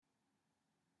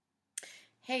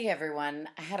Hey everyone,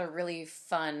 I had a really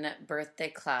fun birthday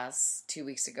class 2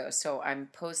 weeks ago, so I'm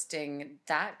posting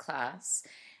that class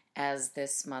as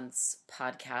this month's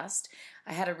podcast.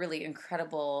 I had a really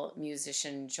incredible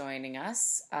musician joining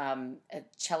us, a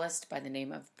cellist by the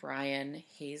name of Bryan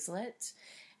Hayslett,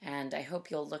 and I hope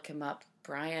you'll look him up,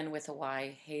 Bryan with a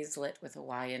Y, Hayslett with a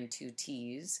Y and two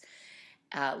T's.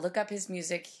 Look up his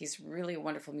music. He's really a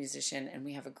wonderful musician, and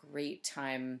we have a great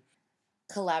time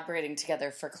collaborating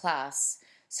together for class.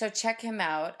 So check him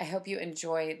out. I hope you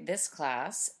enjoy this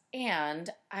class. And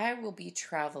I will be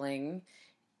traveling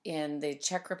in the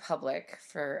Czech Republic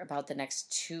for about the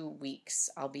next 2 weeks.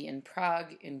 I'll be in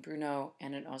Prague, in Brno,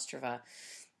 and in Ostrava.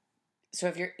 So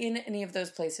if you're in any of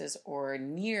those places or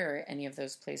near any of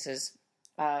those places,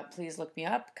 please look me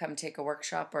up. Come take a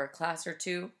workshop or a class or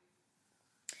two.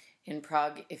 In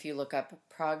Prague, if you look up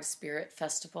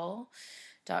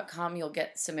praguespiritfestival.com, you'll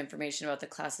get some information about the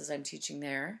classes I'm teaching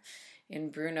there. In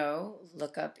Brno,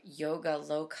 look up Yoga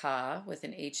Loka with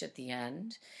an H at the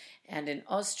end. And in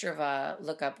Ostrava,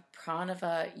 look up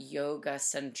Pranava Yoga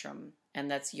Centrum,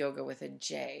 and that's yoga with a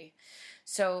J.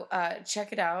 So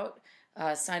check it out.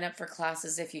 Sign up for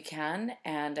classes if you can,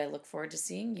 and I look forward to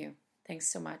seeing you.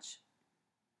 Thanks so much.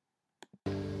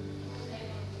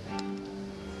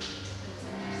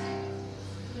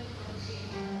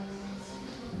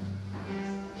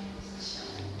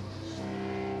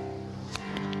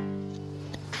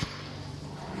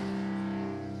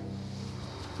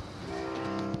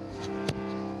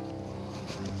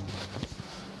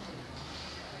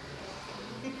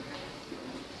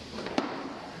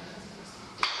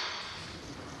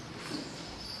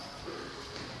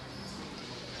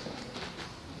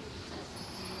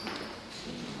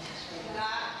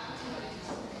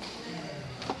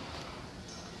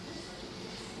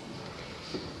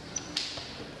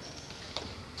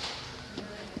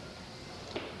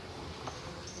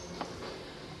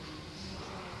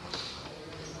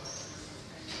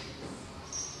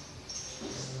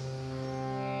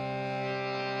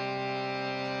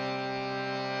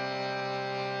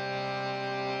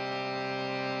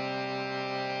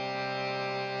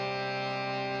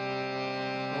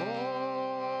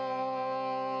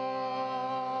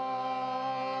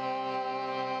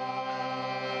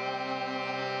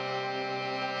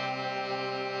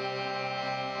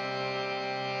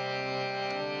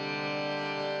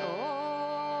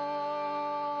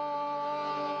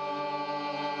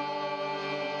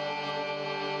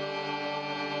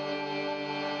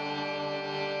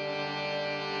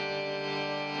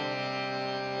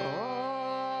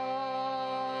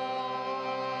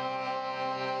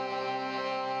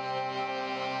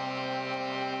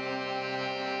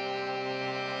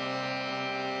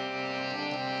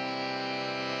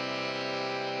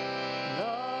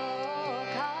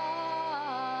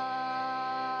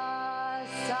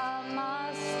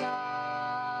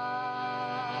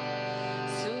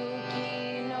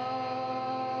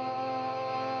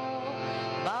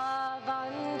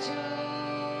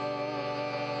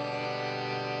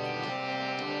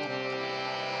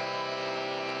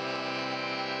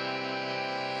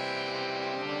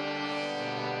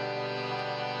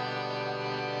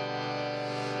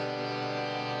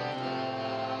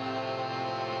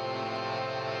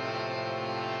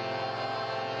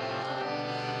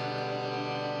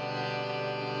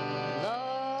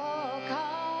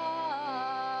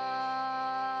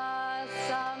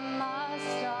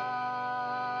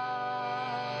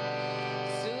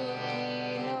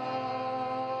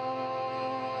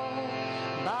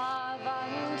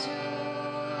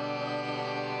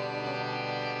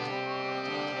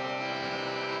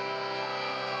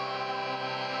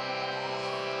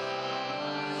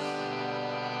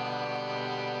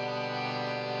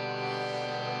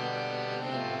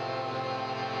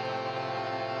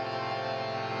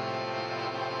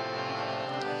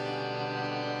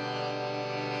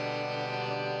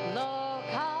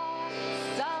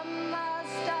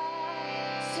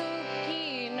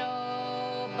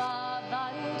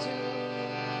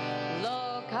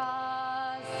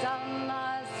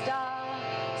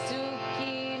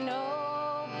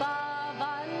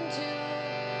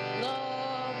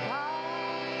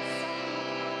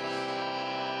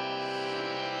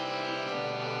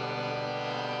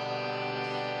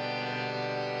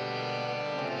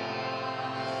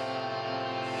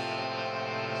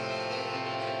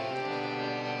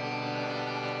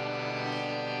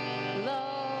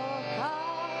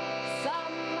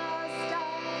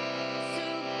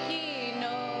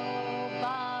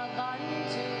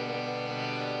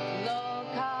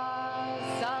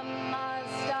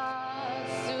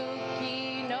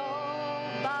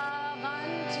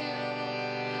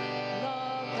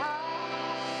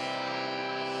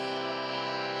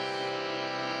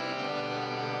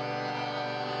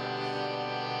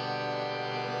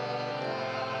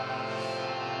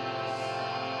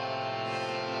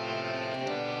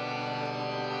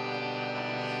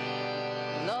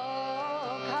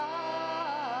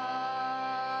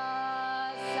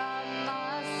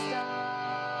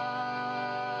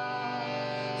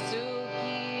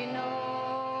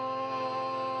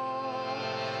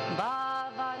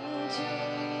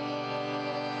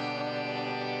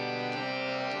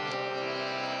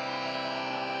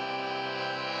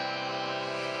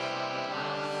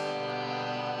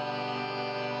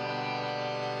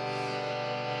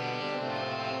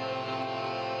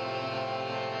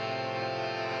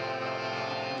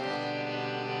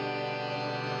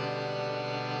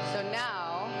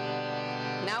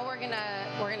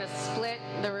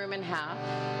 in half.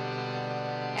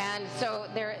 And so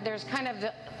there's kind of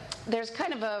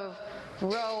a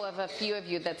row of a few of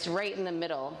you that's right in the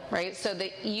middle, right? So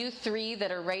you three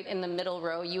that are right in the middle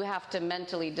row, you have to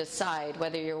mentally decide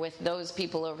whether you're with those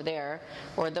people over there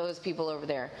or those people over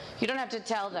there. You don't have to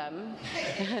tell them,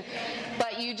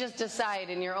 but you just decide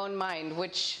in your own mind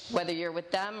whether you're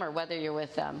with them or whether you're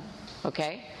with them,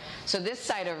 okay? So this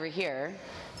side over here,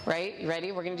 right? You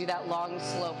ready? We're going to do that long,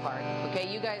 slow part,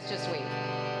 okay? You guys just wait.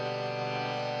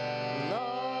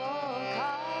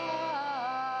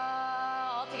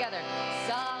 All together.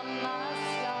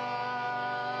 Samasta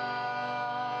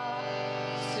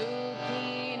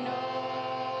Sukhino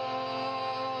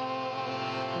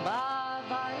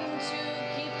Bhavantu.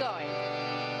 Keep going.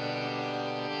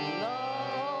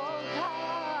 Loka.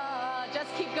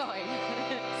 Just keep going.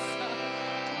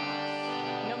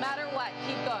 No matter what,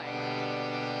 keep going.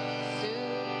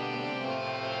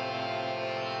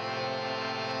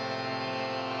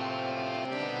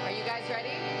 Are you guys ready?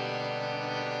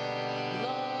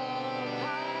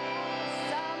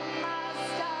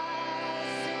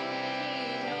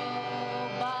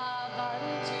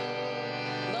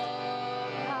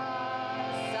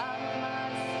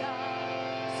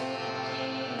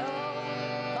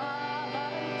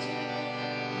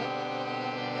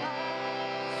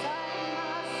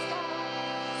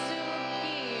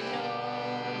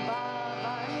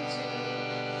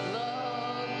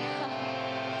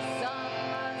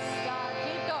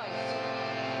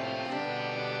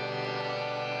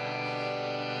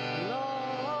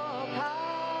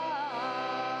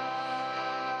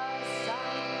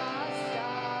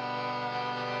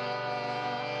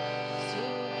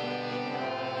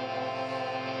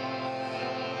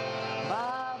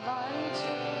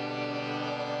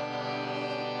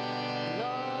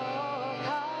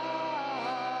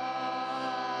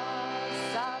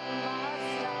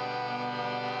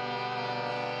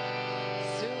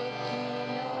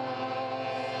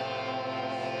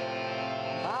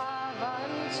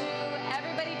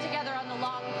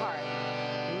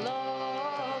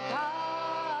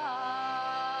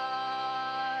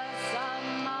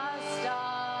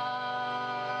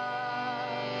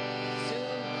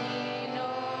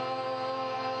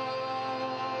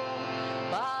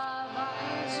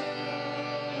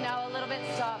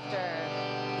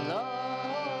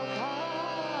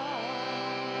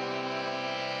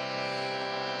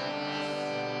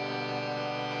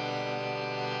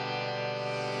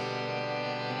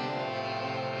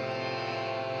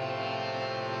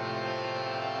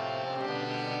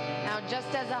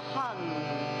 Just as a hum.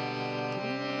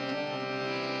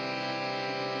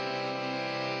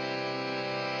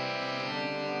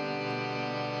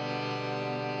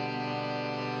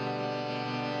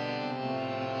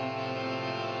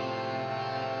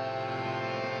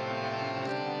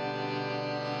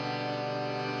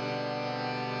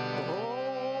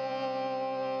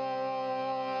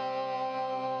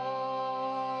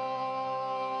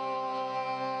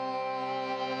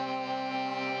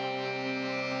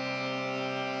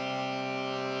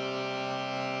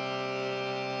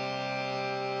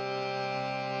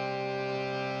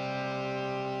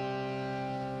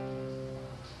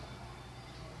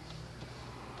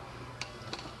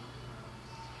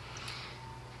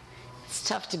 It's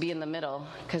tough to be in the middle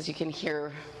because you can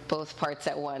hear both parts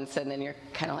at once, and then you're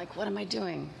kind of like, what am I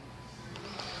doing?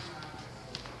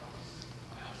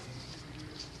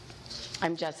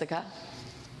 I'm Jessica.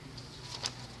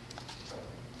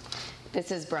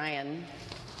 This is Bryan.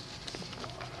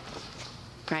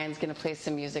 Bryan's going to play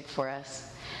some music for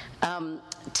us.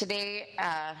 Today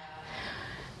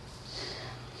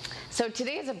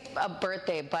is a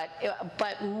birthday, but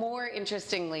more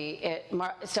interestingly,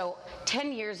 so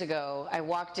 10 years ago, I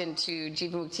walked into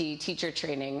Jivamukti teacher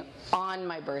training on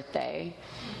my birthday.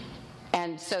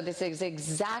 And so this is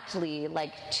exactly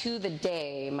like to the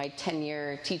day my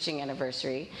 10-year teaching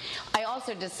anniversary. I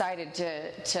also decided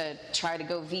to try to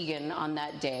go vegan on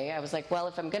that day. I was like, well,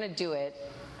 if I'm going to do it,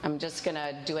 I'm just going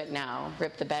to do it now,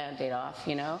 rip the Band-Aid off,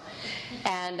 you know?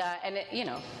 And it, you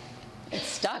know, it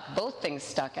stuck. Both things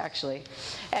stuck, actually.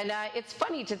 And it's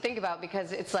funny to think about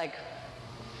because it's like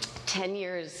 10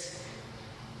 years.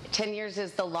 10 years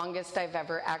is the longest I've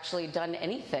ever actually done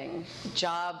anything.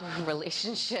 Job,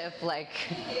 relationship, like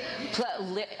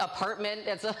apartment.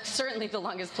 It's certainly the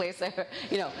longest place I've ever,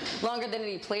 longer than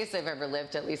any place I've ever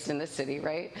lived, at least in this city,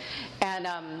 right? And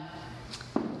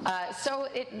so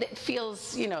it feels,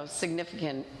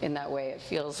 significant in that way. It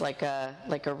feels like a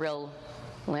real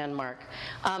landmark.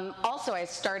 Also, I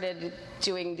started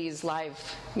doing these live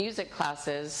music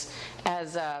classes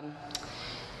as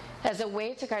as a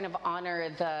way to kind of honor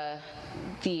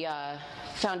the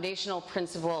foundational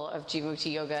principle of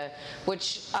Jivamukti Yoga,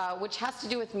 which has to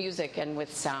do with music and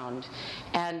with sound.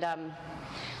 And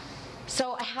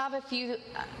so I have a few,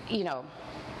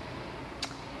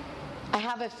 I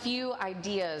have a few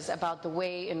ideas about the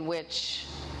way in which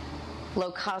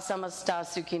Loka samasta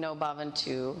sukhino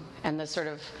bhavantu and the sort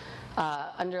of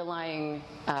underlying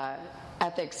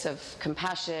ethics of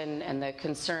compassion and the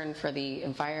concern for the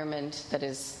environment that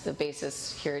is the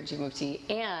basis here at Jivamukti,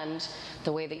 and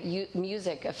the way that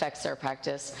music affects our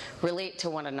practice relate to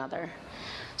one another.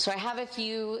 So I have a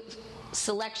few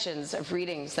selections of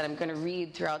readings that I'm going to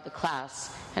read throughout the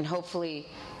class, and hopefully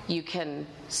you can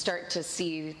start to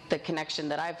see the connection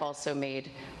that I've also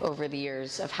made over the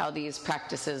years of how these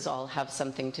practices all have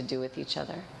something to do with each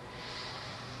other.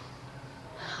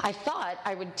 I thought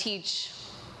I would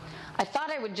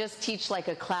just teach like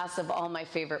a class of all my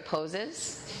favorite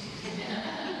poses.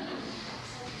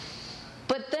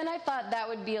 But then I thought that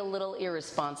would be a little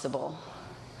irresponsible.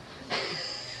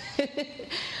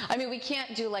 I mean, we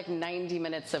can't do like 90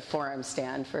 minutes of forearm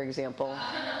stand, for example.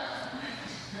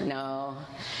 No.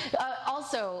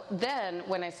 Also, then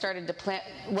when I started to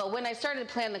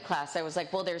plan the class, I was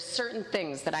like, well, there's certain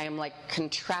things that I am like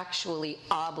contractually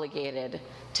obligated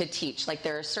to teach. Like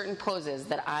there are certain poses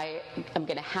that I am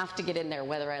going to have to get in there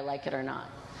whether I like it or not.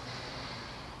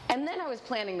 And then I was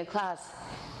planning the class,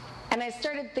 and I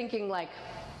started thinking like,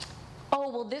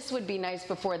 oh, well, this would be nice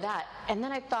before that. And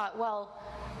then I thought, well,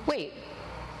 wait,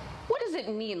 what does it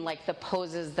mean, like the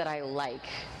poses that I like,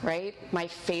 right? My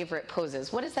favorite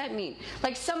poses. What does that mean?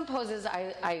 Like some poses,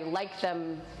 I like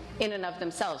them in and of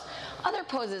themselves. Other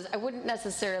poses, I wouldn't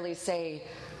necessarily say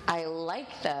I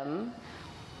like them,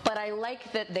 but I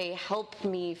like that they help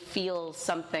me feel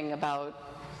something about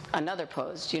another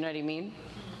pose. Do you know what I mean?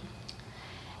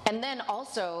 And then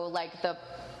also, like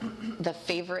the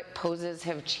favorite poses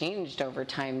have changed over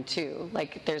time too.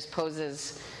 Like there's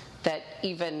poses that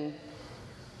even,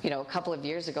 a couple of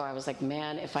years ago I was like,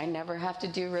 man, if I never have to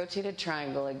do rotated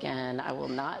triangle again, I will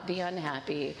not be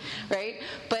unhappy, right?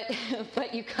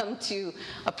 But you come to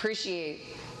appreciate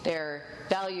their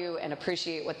value and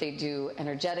appreciate what they do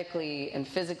energetically and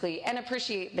physically, and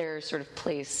appreciate their sort of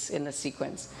place in the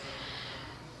sequence.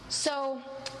 So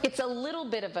it's a little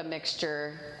bit of a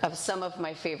mixture of some of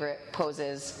my favorite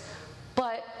poses,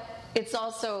 but it's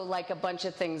also like a bunch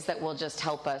of things that will just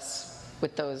help us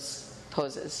with those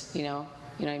poses, you know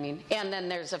what I mean? And then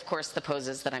there's, of course, the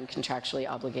poses that I'm contractually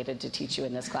obligated to teach you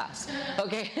in this class,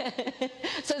 okay?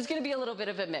 So it's going to be a little bit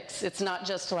of a mix. It's not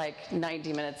just like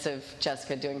 90 minutes of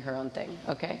Jessica doing her own thing,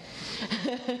 okay?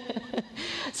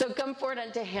 So come forward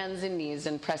onto hands and knees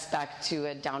and press back to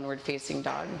a downward facing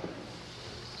dog.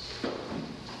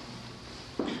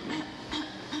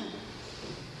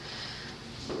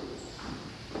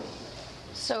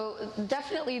 So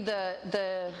definitely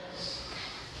the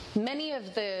many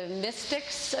of the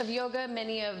mystics of yoga,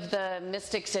 many of the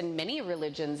mystics in many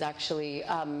religions actually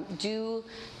do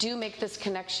make this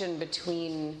connection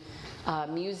between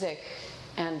music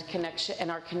and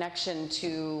our connection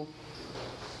to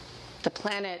the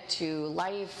planet, to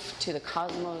life, to the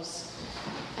cosmos,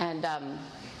 and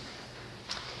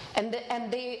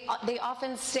they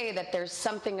often say that there's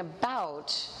something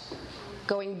about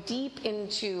going deep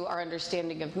into our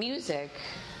understanding of music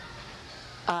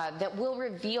that will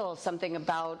reveal something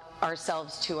about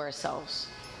ourselves to ourselves.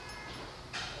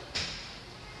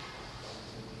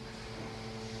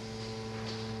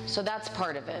 So that's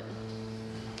part of it.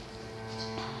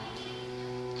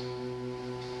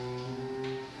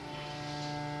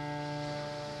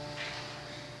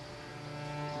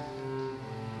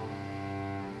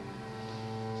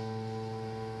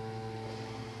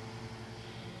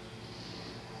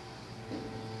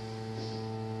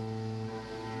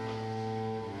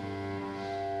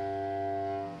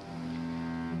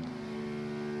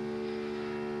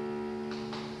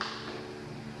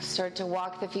 Start to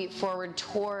walk the feet forward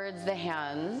towards the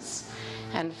hands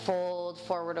and fold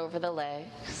forward over the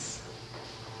legs.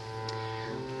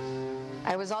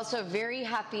 I was also very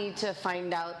happy to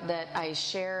find out that I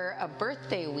share a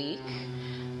birthday week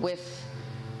with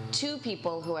two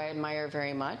people who I admire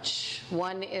very much.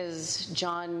 One is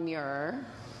John Muir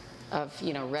of,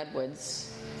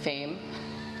 Redwoods fame.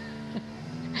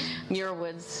 Muir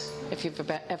Woods, if you've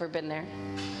ever been there.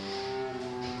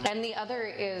 And the other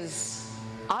is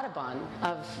Audubon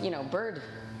of, bird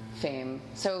fame.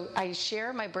 So I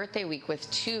share my birthday week with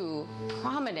two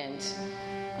prominent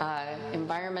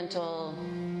environmental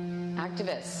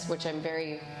activists, which I'm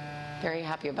very, very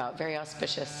happy about, very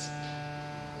auspicious.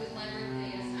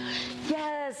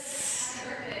 Yes!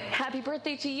 Happy happy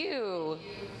birthday to you.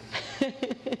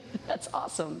 That's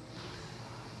awesome.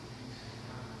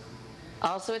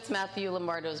 Also, it's Matthew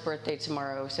Lombardo's birthday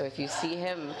tomorrow, so if you see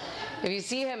him,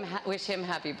 wish him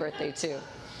happy birthday too.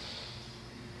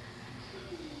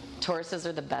 Tauruses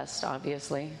are the best,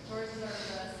 obviously. Tauruses are the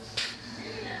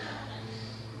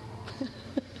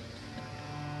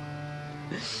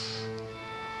best.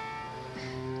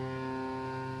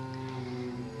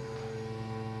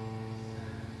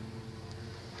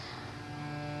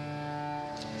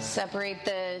 Separate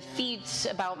the feet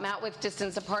about mat width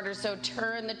distance apart or so.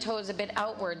 Turn the toes a bit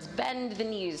outwards. Bend the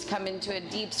knees. Come into a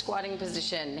deep squatting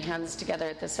position. Hands together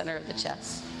at the center of the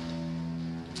chest.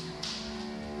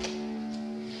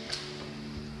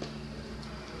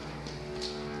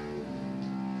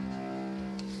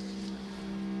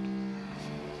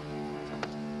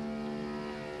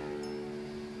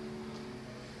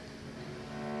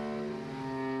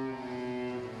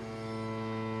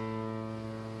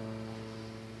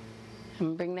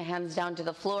 And bring the hands down to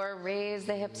the floor, raise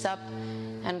the hips up,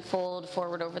 and fold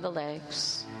forward over the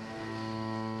legs.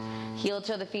 Heel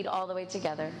toe the feet all the way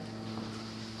together.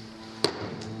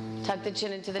 Tuck the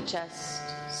chin into the chest.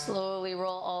 Slowly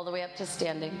roll all the way up to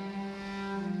standing.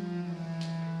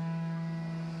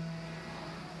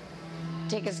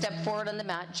 Take a step forward on the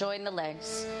mat, join the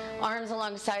legs, arms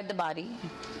alongside the body.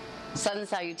 Sun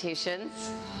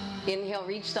salutations. Inhale,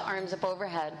 reach the arms up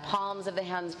overhead, palms of the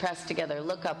hands pressed together,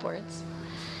 look upwards.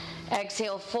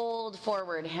 Exhale, fold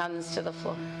forward, hands to the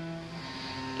floor.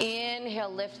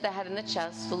 Inhale, lift the head and the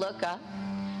chest, look up.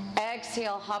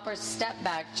 Exhale, hop or step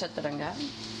back, chaturanga.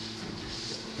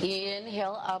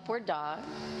 Inhale, upward dog.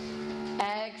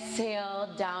 Exhale,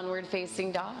 downward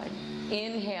facing dog.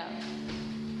 Inhale.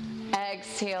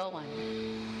 Exhale, 1.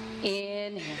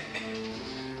 Inhale.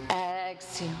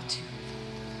 Exhale, 2.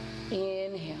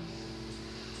 Inhale.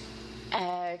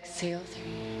 Exhale, 3.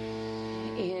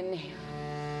 Inhale.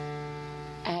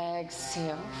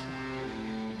 Exhale,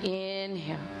 4.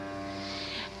 Inhale.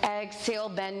 Exhale,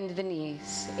 bend the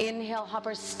knees. Inhale, hop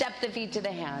or step the feet to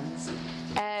the hands.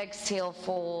 Exhale,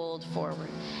 fold forward.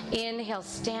 Inhale,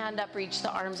 stand up, reach the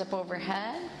arms up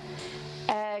overhead.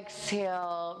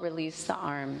 Exhale, release the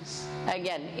arms.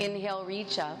 Again, inhale,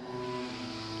 reach up.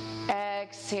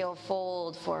 Exhale,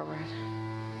 fold forward.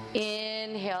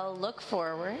 Inhale, look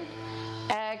forward.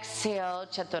 Exhale,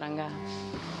 chaturanga.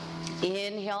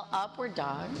 Inhale, upward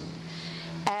dog.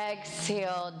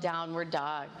 Exhale, downward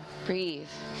dog. Breathe.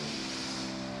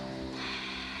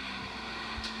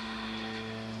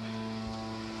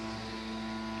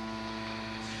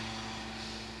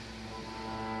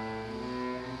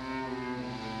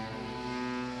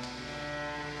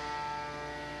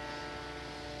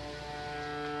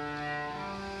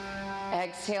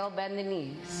 Exhale, bend the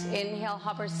knees. Inhale,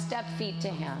 hop or step feet to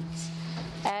hands.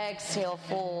 Exhale,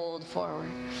 fold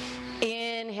forward.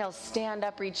 Inhale, stand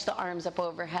up, reach the arms up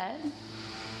overhead.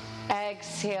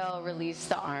 Exhale, release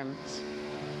the arms.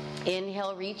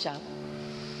 Inhale, reach up.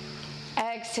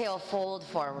 Exhale, fold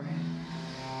forward.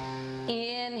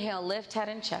 Inhale, lift head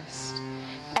and chest.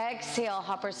 Exhale,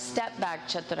 hop or step back,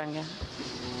 chaturanga.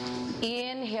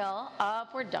 Inhale,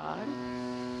 upward dog.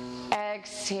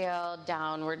 Exhale,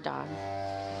 downward dog.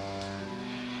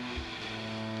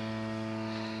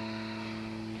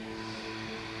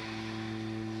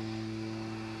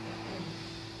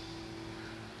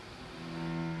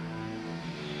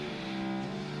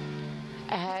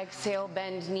 Exhale,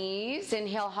 bend knees.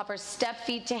 Inhale, hop or step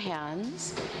feet to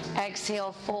hands.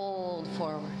 Exhale, fold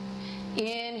forward.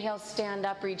 Inhale, stand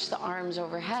up, reach the arms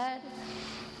overhead.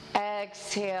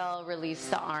 Exhale, release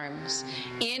the arms.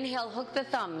 Inhale, hook the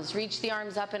thumbs, reach the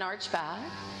arms up and arch back.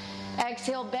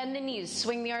 Exhale, bend the knees,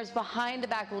 swing the arms behind the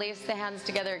back, lace the hands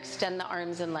together, extend the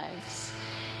arms and legs.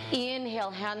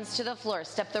 Inhale, hands to the floor,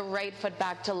 step the right foot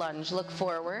back to lunge, look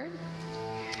forward.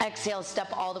 Exhale, step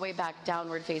all the way back,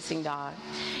 downward facing dog.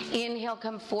 Inhale,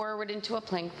 come forward into a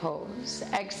plank pose.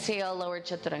 Exhale, lower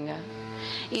chaturanga.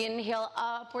 Inhale,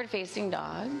 upward facing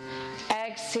dog.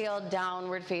 Exhale,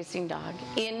 downward facing dog.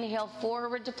 Inhale,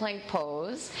 forward to plank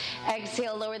pose.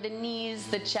 Exhale, lower the knees,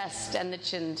 the chest, and the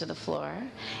chin to the floor.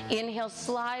 Inhale,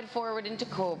 slide forward into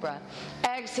cobra.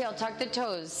 Exhale, tuck the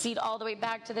toes, seat all the way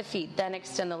back to the feet, then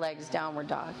extend the legs, downward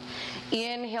dog.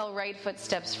 Inhale, right foot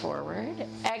steps forward.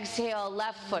 Exhale,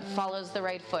 left foot follows the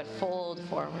right foot, fold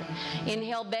forward.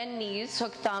 Inhale, bend knees,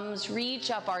 hook thumbs,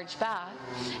 reach up, arch back.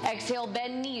 Exhale,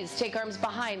 bend knees, take arms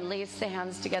behind, lace the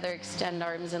hands together, extend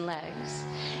arms and legs.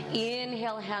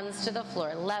 Inhale, hands to the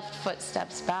floor, left foot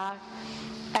steps back.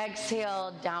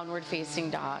 Exhale, downward facing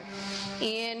dog.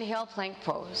 Inhale, plank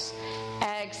pose.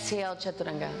 Exhale,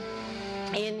 chaturanga.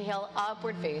 Inhale,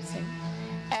 upward facing.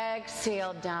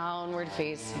 Exhale, downward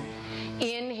facing.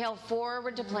 Inhale,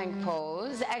 forward to plank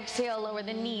pose. Exhale, lower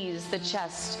the knees, the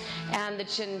chest, and the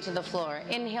chin to the floor.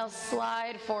 Inhale,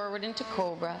 slide forward into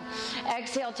cobra.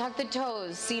 Exhale, tuck the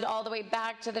toes, seat all the way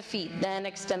back to the feet. Then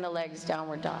extend the legs,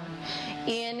 downward dog.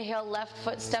 Inhale, left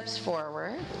foot steps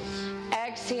forward.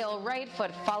 Exhale, right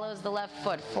foot follows the left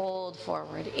foot, fold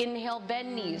forward. Inhale,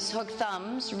 bend knees, hook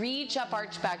thumbs, reach up,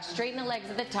 arch back, straighten the legs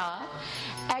at the top.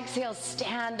 Exhale,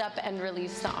 stand up and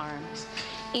release the arms.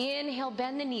 Inhale,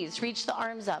 bend the knees, reach the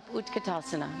arms up,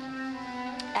 Utkatasana.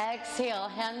 Exhale,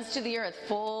 hands to the earth,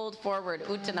 fold forward,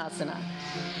 Uttanasana.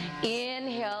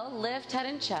 Inhale, lift head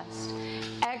and chest.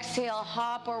 Exhale,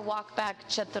 hop or walk back,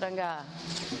 Chaturanga.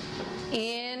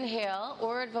 Inhale,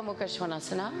 Urdhva Mukha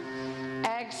Svanasana.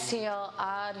 Exhale,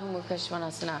 Adho Mukha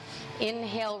Svanasana.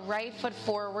 Inhale, right foot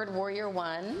forward, warrior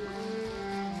one.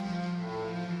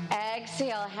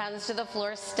 Exhale, hands to the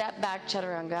floor, step back,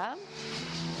 Chaturanga.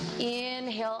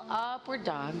 Inhale, upward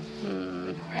dog.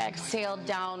 Exhale,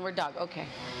 downward dog. Okay.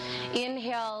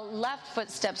 Inhale, left foot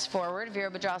steps forward,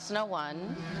 Virabhadrasana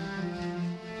 1.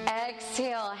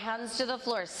 Exhale, hands to the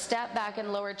floor, step back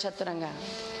and lower Chaturanga.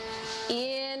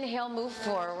 Inhale, move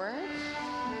forward.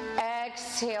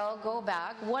 Exhale, go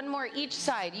back. One more each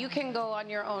side. You can go on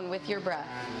your own with your breath.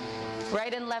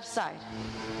 Right and left side.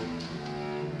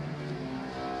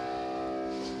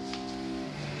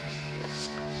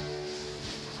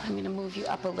 I'm going to move you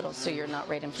up a little so you're not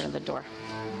right in front of the door.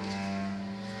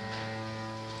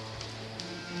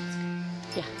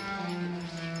 Yeah.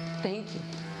 Thank you.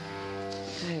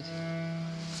 Good.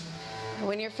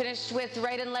 When you're finished with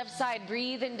right and left side,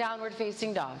 breathe in downward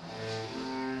facing dog.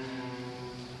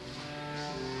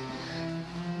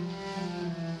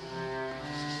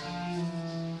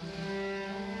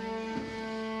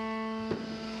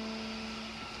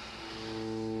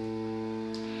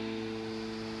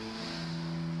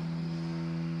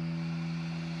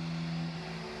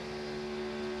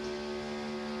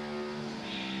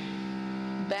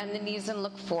 Bend the knees and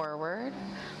look forward.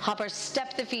 Hop or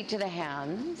step the feet to the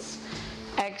hands.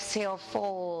 Exhale,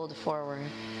 fold forward.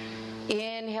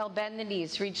 Inhale, bend the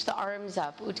knees, reach the arms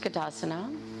up,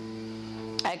 Utkatasana.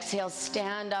 Exhale,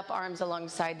 stand up, arms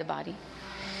alongside the body.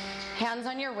 Hands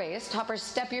on your waist, hop or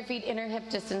step your feet inner hip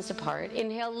distance apart.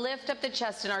 Inhale, lift up the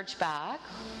chest and arch back.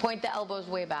 Point the elbows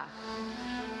way back.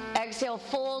 Exhale,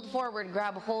 fold forward,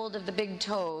 grab hold of the big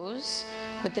toes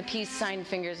with the peace sign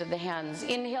fingers of the hands.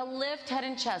 Inhale, lift head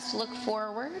and chest, look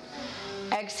forward.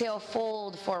 Exhale,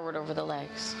 fold forward over the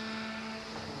legs.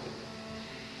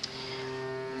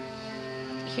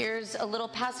 Here's a little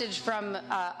passage from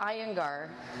Iyengar,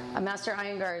 Master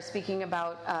Iyengar, speaking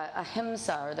about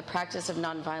ahimsa, or the practice of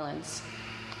nonviolence.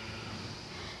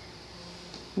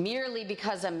 Merely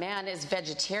because a man is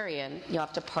vegetarian, you'll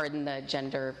have to pardon the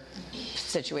gender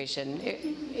situation.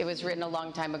 It was written a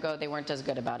long time ago. They weren't as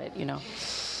good about it, you know.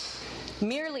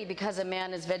 Merely because a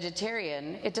man is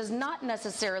vegetarian, it does not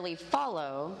necessarily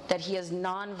follow that he is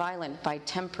nonviolent by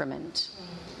temperament.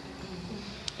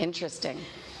 Interesting.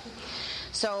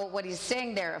 So what he's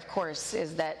saying there, of course,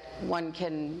 is that one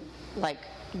can,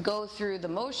 go through the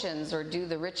motions or do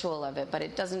the ritual of it, but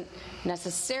it doesn't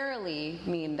necessarily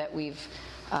mean that we've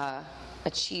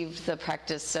achieved the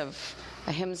practice of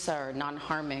ahimsa or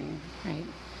non-harming, right?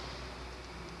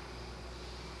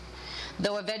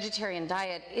 Though a vegetarian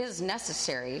diet is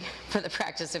necessary for the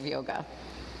practice of yoga.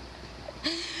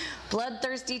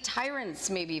 Bloodthirsty tyrants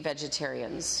may be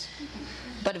vegetarians,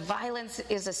 but violence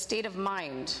is a state of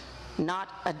mind,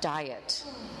 not a diet.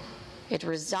 It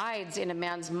resides in a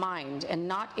man's mind and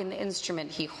not in the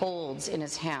instrument he holds in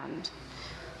his hand.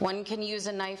 One can use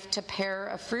a knife to pare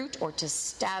a fruit or to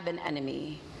stab an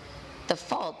enemy. The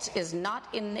fault is not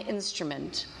in the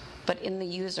instrument, but in the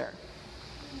user.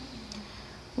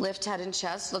 Lift head and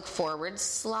chest, look forward,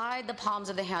 slide the palms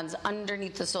of the hands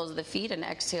underneath the soles of the feet, and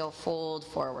exhale, fold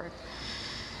forward.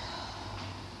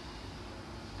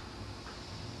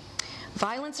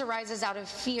 Violence arises out of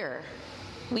fear,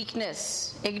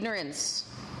 weakness, ignorance,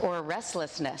 or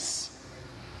restlessness.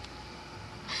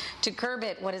 To curb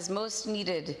it, what is most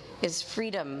needed is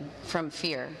freedom from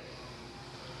fear.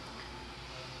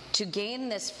 To gain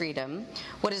this freedom,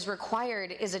 what is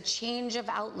required is a change of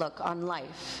outlook on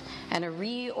life and a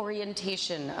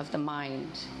reorientation of the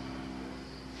mind.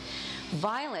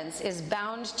 Violence is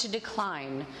bound to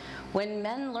decline when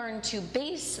men learn to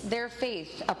base their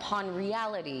faith upon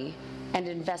reality and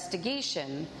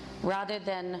investigation rather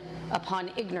than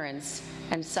upon ignorance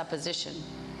and supposition.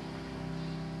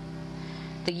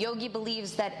 The yogi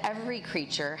believes that every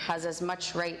creature has as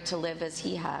much right to live as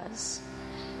he has.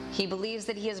 He believes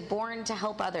that he is born to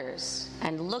help others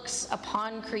and looks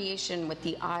upon creation with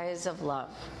the eyes of love.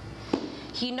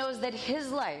 He knows that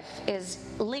his life is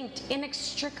linked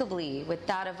inextricably with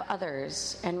that of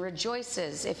others and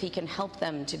rejoices if he can help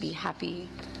them to be happy.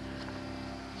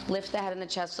 Lift the head and the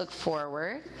chest, look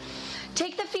forward.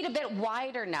 Take the feet a bit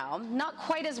wider now, not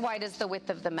quite as wide as the width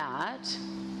of the mat,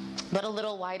 but a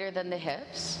little wider than the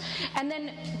hips. And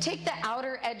then take the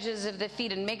outer edges of the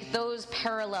feet and make those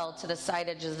parallel to the side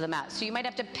edges of the mat. So you might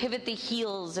have to pivot the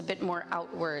heels a bit more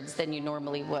outwards than you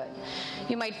normally would.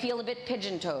 You might feel a bit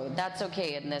pigeon-toed. That's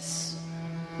okay in this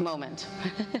moment.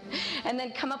 And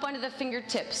then come up onto the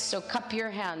fingertips. So cup your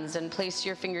hands and place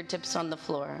your fingertips on the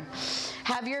floor.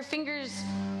 Have your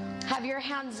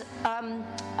hands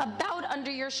about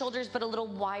under your shoulders, but a little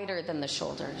wider than the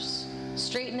shoulders.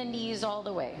 Straighten the knees all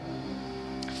the way.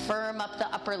 Firm up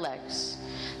the upper legs.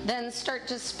 Then start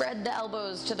to spread the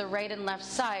elbows to the right and left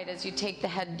side as you take the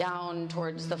head down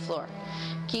towards the floor.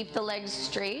 Keep the legs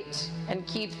straight and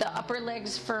keep the upper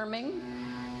legs firming,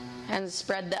 and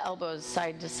spread the elbows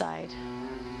side to side.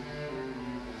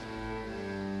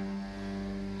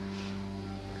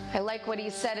 I like what he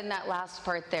said in that last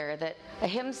part there, that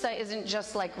ahimsa isn't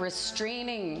just like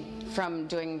restraining from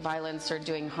doing violence or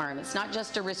doing harm. It's not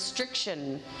just a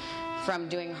restriction from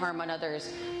doing harm on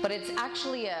others, but it's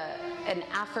actually an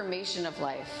affirmation of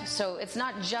life. So it's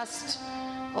not just,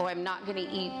 oh, I'm not going to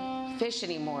eat fish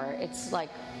anymore. It's like,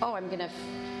 oh, I'm going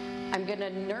to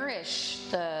nourish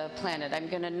the planet. I'm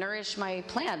going to nourish my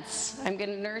plants. I'm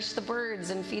going to nourish the birds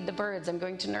and feed the birds. I'm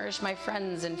going to nourish my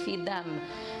friends and feed them.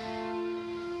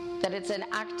 That it's an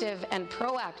active and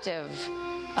proactive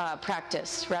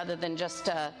practice rather than just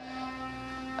a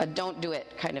don't do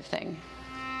it kind of thing.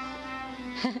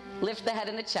 Lift the head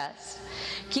and the chest.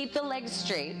 Keep the legs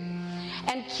straight.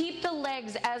 And keep the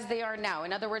legs as they are now.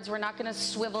 In other words, we're not going to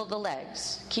swivel the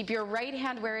legs. Keep your right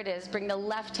hand where it is. Bring the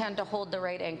left hand to hold the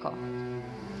right ankle.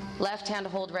 Left hand to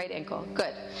hold right ankle.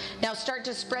 Good. Now start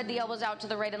to spread the elbows out to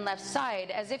the right and left side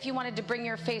as if you wanted to bring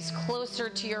your face closer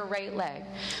to your right leg.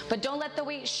 But don't let the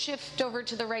weight shift over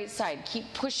to the right side.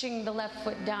 Keep pushing the left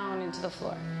foot down into the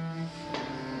floor.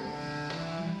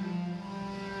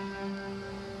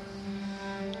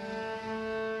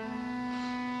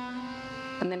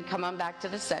 And then come on back to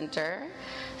the center.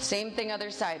 Same thing other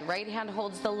side. Right hand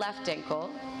holds the left ankle.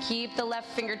 Keep the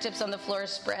left fingertips on the floor.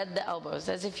 Spread the elbows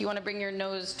as if you want to bring your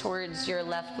nose towards your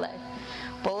left leg.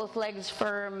 Both legs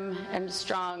firm and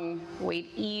strong.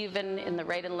 Weight even in the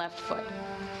right and left foot.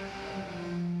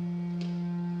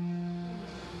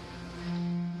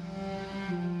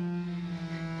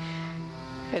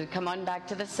 Good. Come on back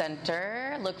to the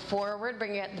center. Look forward.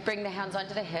 Bring the hands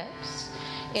onto the hips.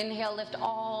 Inhale, lift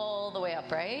all the way up,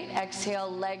 right?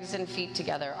 Exhale, legs and feet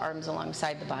together, arms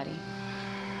alongside the body.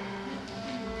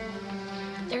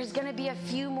 There's going to be a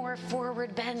few more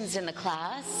forward bends in the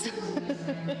class.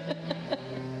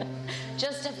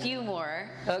 Just a few more.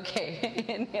 Okay,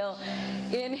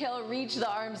 inhale, reach the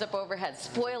arms up overhead.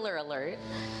 Spoiler alert.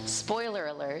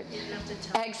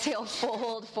 Exhale,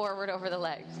 fold forward over the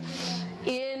legs.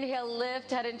 Inhale,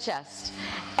 lift head and chest.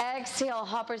 Exhale,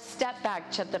 hop or step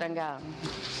back, chaturanga.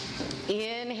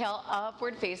 Inhale,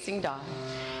 upward facing dog.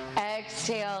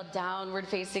 Exhale, downward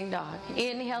facing dog.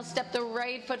 Inhale, step the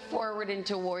right foot forward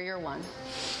into warrior one.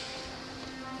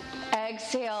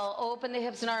 Exhale, open the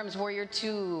hips and arms, warrior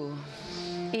two.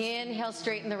 Inhale,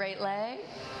 straighten the right leg.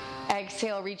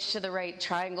 Exhale, reach to the right,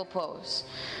 triangle pose.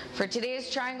 For today's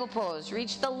triangle pose,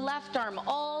 reach the left arm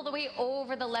all the way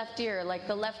over the left ear, like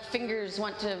the left fingers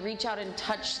want to reach out and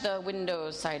touch the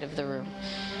window side of the room.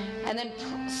 And then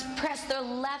press the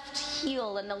left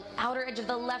heel and the outer edge of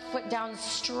the left foot down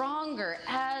stronger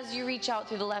as you reach out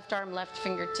through the left arm, left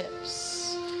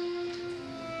fingertips.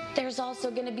 There's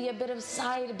also going to be a bit of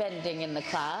side bending in the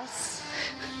class.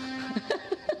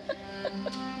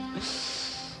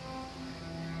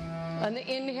 On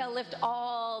the inhale, lift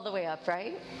all the way up,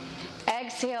 right?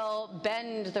 Exhale,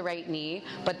 bend the right knee,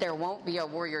 but there won't be a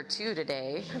warrior two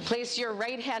today. Place your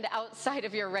right hand outside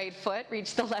of your right foot.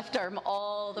 Reach the left arm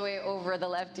all the way over the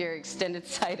left ear, extended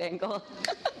side angle.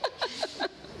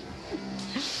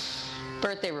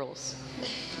 Birthday rules.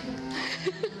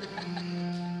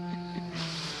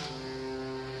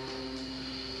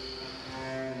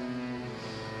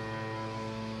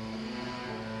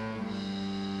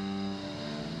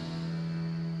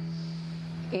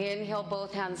 Inhale,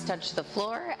 both hands touch the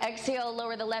floor. Exhale,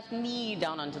 lower the left knee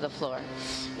down onto the floor.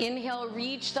 Inhale,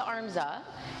 reach the arms up.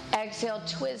 Exhale,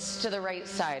 twist to the right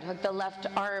side. Hook the left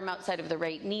arm outside of the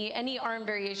right knee. Any arm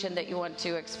variation that you want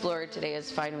to explore today is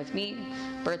fine with me.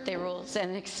 Birthday rules.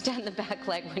 And extend the back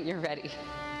leg when you're ready.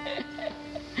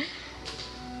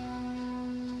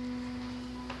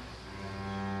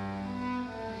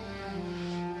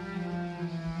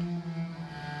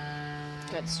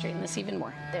 Good. Straighten this even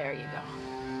more. There you go.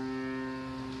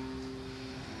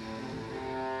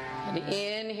 And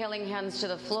inhaling, hands to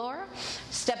the floor.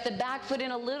 Step the back foot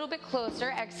in a little bit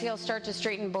closer. Exhale, start to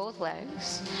straighten both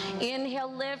legs.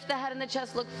 Inhale, lift the head and the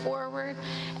chest, look forward.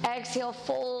 Exhale,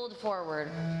 fold forward.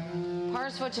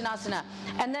 Parsvottanasana.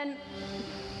 And then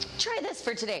try this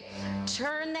for today.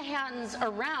 Turn the hands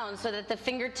around so that the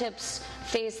fingertips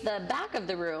face the back of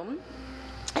the room.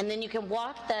 And then you can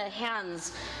walk the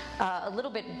hands a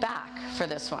little bit back for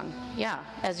this one. Yeah,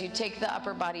 as you take the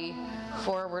upper body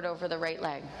forward over the right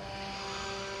leg.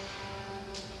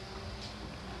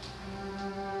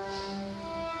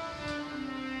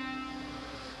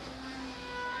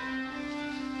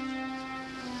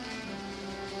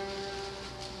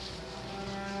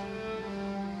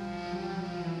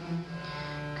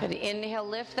 Good. Inhale,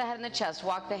 lift the head and the chest.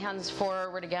 Walk the hands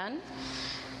forward again.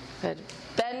 Good.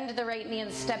 Bend the right knee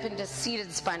and step into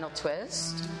seated spinal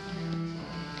twist.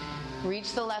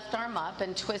 Reach the left arm up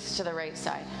and twist to the right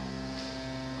side.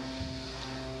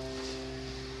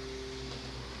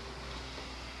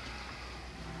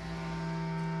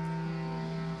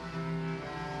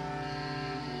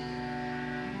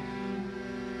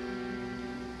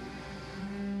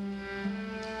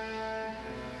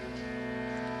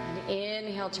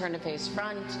 Inhale, turn to face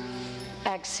front.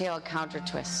 Exhale, counter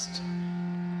twist.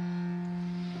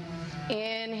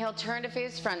 Inhale, turn to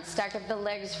face front. Stack up the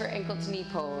legs for ankle to knee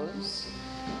pose.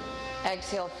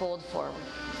 Exhale, fold forward.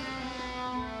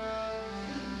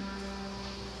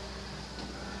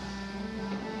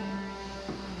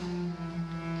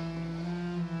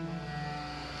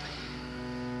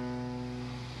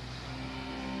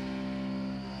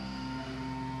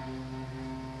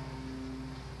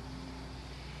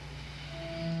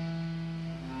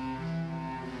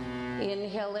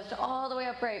 Inhale, lift all the way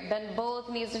upright. Bend both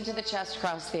knees into the chest,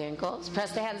 cross the ankles.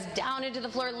 Press the hands down into the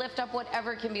floor. Lift up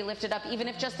whatever can be lifted up, even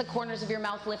if just the corners of your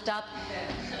mouth lift up.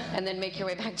 And then make your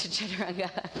way back to Chaturanga.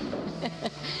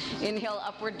 Inhale,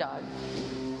 upward dog.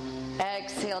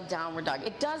 Exhale, downward dog.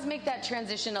 It does make that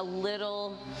transition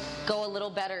go a little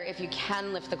better if you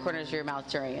can lift the corners of your mouth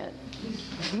during it.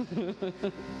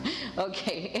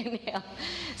 Okay, inhale.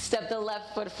 Step the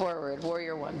left foot forward,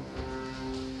 warrior one.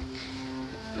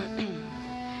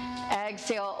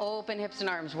 Exhale, open hips and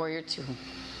arms, warrior two.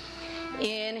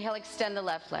 Inhale, extend the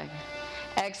left leg.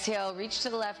 Exhale, reach to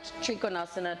the left,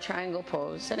 Trikonasana, triangle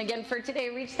pose. And again, for today,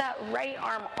 reach that right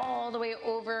arm all the way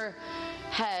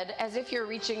overhead as if you're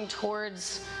reaching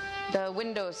towards the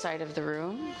window side of the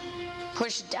room.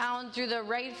 Push down through the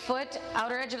right foot,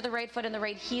 outer edge of the right foot and the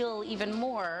right heel even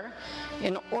more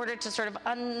in order to sort of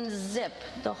unzip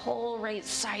the whole right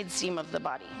side seam of the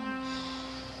body.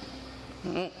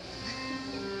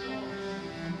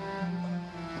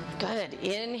 Good.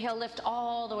 Inhale, lift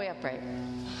all the way upright.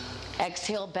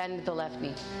 Exhale, bend the left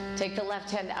knee. Take the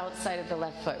left hand outside of the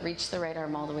left foot. Reach the right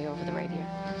arm all the way over the right ear.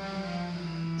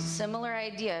 Similar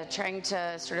idea, trying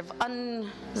to sort of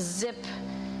unzip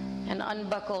and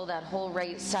unbuckle that whole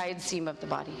right side seam of the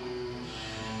body.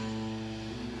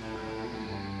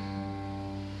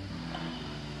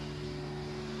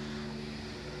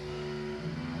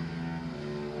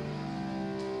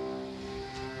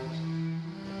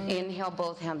 Inhale,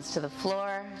 both hands to the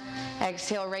floor.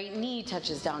 Exhale, right knee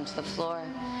touches down to the floor.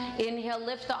 Inhale,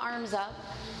 lift the arms up.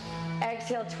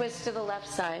 Exhale, twist to the left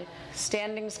side.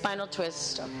 Standing spinal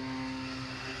twist.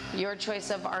 Your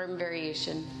choice of arm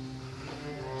variation.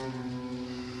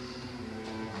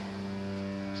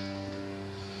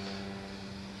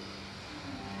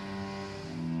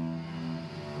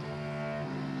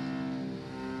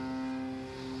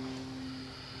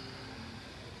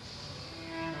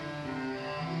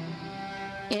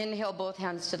 Inhale, both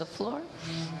hands to the floor.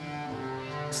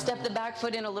 Step the back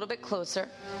foot in a little bit closer.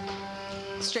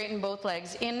 Straighten both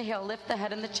legs. Inhale, lift the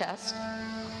head and the chest.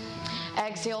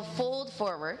 Exhale, fold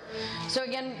forward. So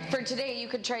again, for today, you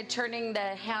could try turning the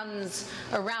hands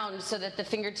around so that the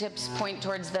fingertips point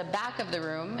towards the back of the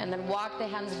room, and then walk the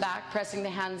hands back, pressing the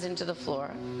hands into the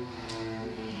floor.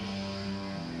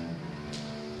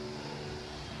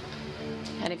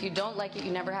 And if you don't like it,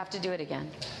 you never have to do it again.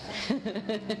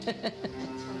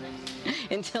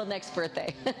 Until next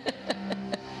birthday.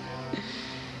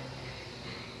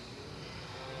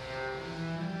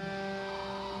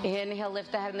 Inhale,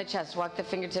 lift the head and the chest. Walk the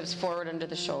fingertips forward under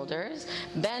the shoulders.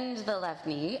 Bend the left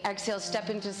knee. Exhale, step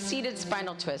into seated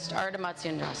spinal twist, Ardha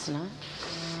Matsyendrasana.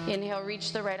 Inhale,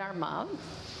 reach the right arm up.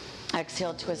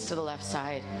 Exhale, twist to the left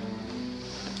side.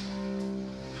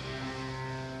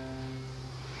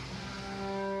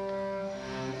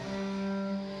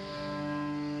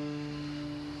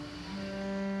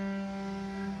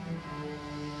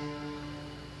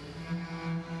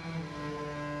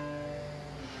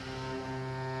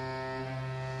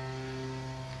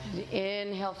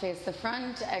 Inhale, face the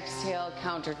front. Exhale,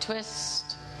 counter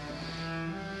twist.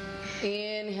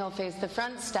 Inhale, face the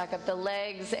front. Stack up the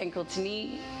legs, ankle to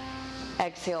knee.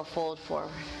 Exhale, fold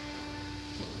forward.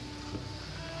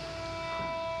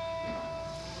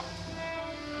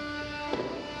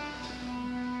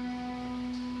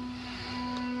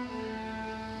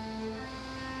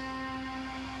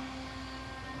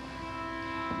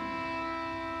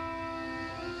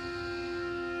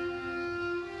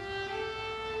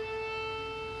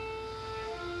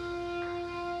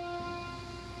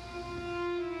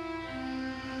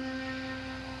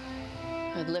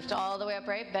 Lift all the way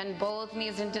upright. Bend both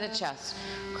knees into the chest.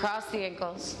 Cross the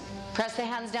ankles. Press the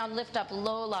hands down. Lift up.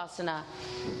 Lolasana.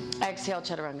 Exhale,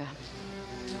 chaturanga.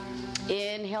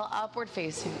 Inhale, upward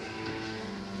facing.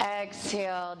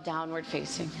 Exhale, downward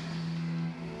facing.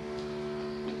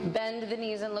 Bend the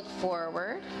knees and look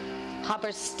forward.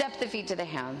 Hopper, step the feet to the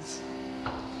hands.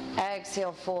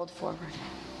 Exhale, fold forward.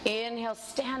 Inhale,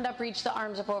 stand up, reach the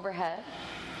arms up overhead.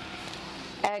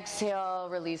 Exhale,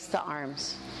 release the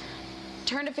arms.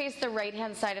 Turn to face the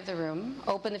right-hand side of the room.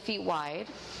 Open the feet wide.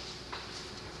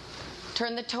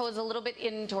 Turn the toes a little bit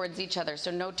in towards each other,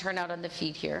 so no turnout on the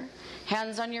feet here.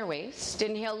 Hands on your waist.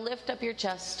 Inhale, lift up your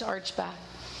chest, arch back.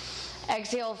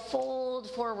 Exhale, fold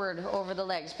forward over the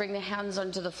legs. Bring the hands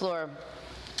onto the floor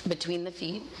between the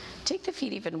feet. Take the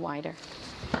feet even wider.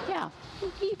 Yeah,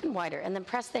 even wider. And then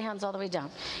press the hands all the way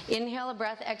down. Inhale a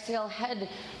breath. Exhale, head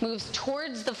moves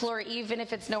towards the floor even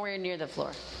if it's nowhere near the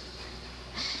floor.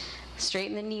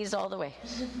 Straighten the knees all the way.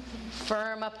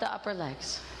 Firm up the upper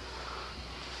legs.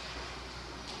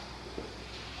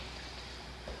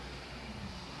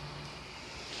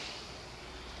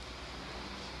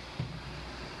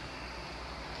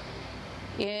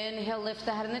 Inhale, lift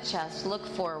the head and the chest. Look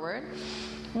forward.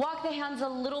 Walk the hands a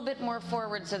little bit more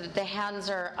forward so that the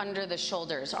hands are under the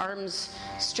shoulders. Arms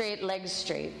straight, legs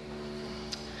straight.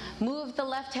 Move the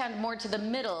left hand more to the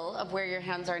middle of where your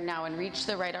hands are now and reach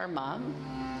the right arm up.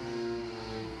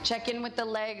 Check in with the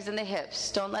legs and the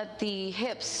hips. Don't let the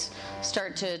hips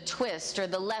start to twist or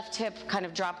the left hip kind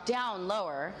of drop down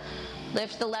lower.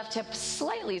 Lift the left hip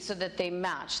slightly so that they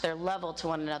match. They're level to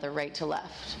one another, right to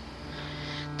left.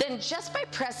 Then just by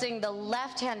pressing the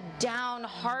left hand down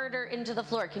harder into the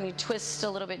floor, can you twist a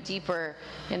little bit deeper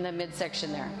in the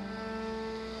midsection there?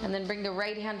 And then bring the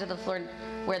right hand to the floor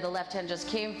where the left hand just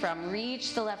came from.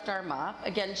 Reach the left arm up.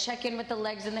 Again, check in with the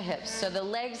legs and the hips. So the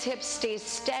legs, hips stay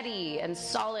steady and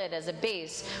solid as a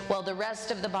base while the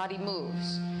rest of the body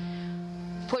moves.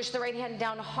 Push the right hand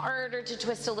down harder to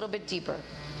twist a little bit deeper.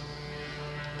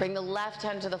 Bring the left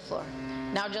hand to the floor.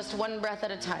 Now just one breath at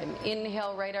a time.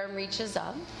 Inhale, right arm reaches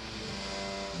up.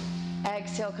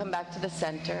 Exhale, come back to the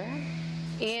center.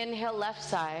 Inhale, left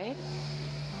side.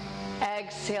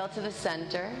 Exhale to the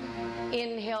center.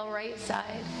 Inhale, right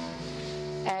side.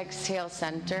 Exhale,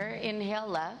 center. Inhale,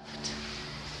 left.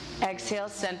 Exhale,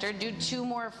 center. Do 2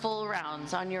 more full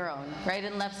rounds on your own. Right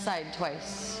and left side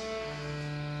twice.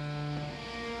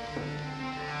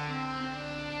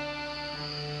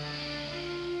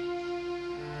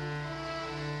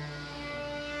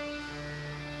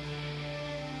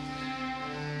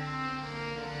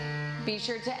 Be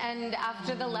sure to end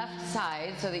after the left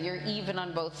side so that you're even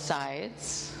on both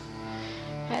sides.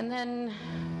 And then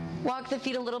walk the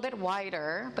feet a little bit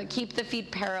wider, but keep the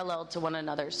feet parallel to one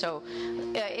another. So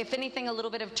if anything, a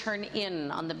little bit of turn in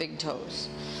on the big toes.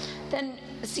 Then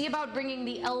see about bringing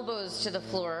the elbows to the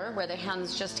floor where the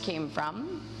hands just came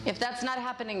from. If that's not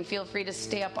happening, feel free to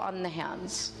stay up on the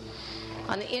hands.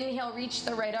 On the inhale, reach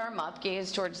the right arm up,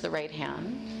 gaze towards the right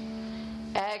hand.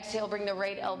 Exhale, bring the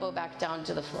right elbow back down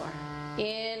to the floor.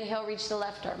 Inhale, reach the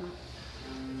left arm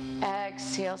up.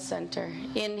 Exhale, center.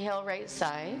 Inhale, right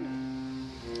side.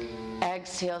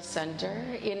 Exhale, center.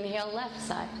 Inhale, left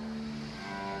side.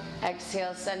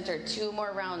 Exhale, center. 2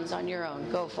 more rounds on your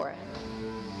own. Go for it.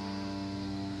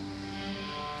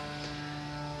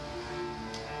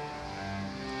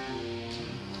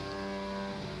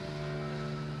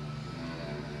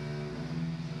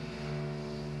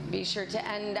 Be sure to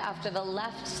end after the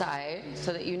left side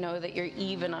so that you know that you're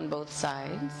even on both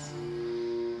sides.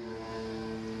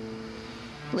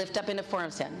 Lift up into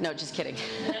forearm stand. No, just kidding.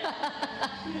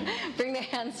 Bring the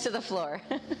hands to the floor.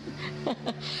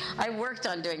 I worked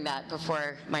on doing that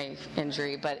before my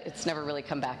injury, but it's never really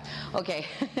come back. Okay.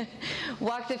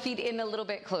 Walk the feet in a little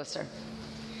bit closer.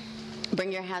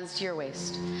 Bring your hands to your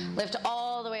waist. Lift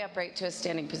all the way upright to a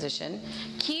standing position.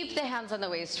 Keep the hands on the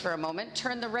waist for a moment.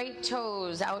 Turn the right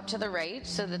toes out to the right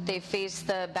so that they face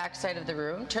the back side of the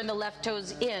room. Turn the left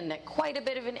toes in at quite a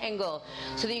bit of an angle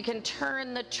so that you can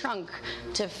turn the trunk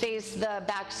to face the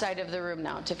back side of the room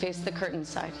now, to face the curtain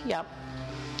side. Yep.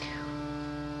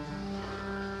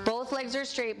 legs are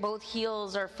straight, both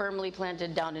heels are firmly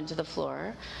planted down into the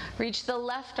floor. Reach the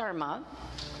left arm up.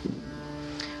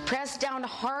 Press down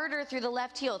harder through the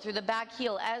left heel, through the back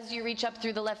heel, as you reach up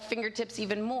through the left fingertips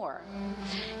even more.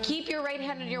 Keep your right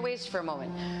hand on your waist for a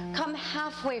moment. Come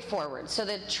halfway forward so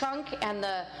the trunk and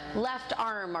the left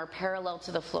arm are parallel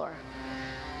to the floor.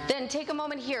 Then take a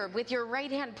moment here. With your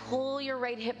right hand, pull your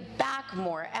right hip back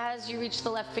more as you reach the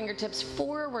left fingertips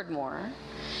forward more.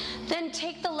 Then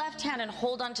take the left hand and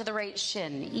hold onto the right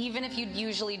shin, even if you'd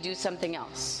usually do something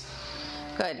else.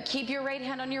 Good. Keep your right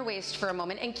hand on your waist for a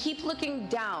moment and keep looking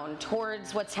down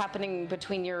towards what's happening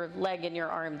between your leg and your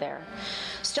arm there.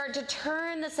 Start to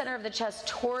turn the center of the chest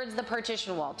towards the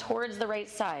partition wall, towards the right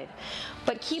side.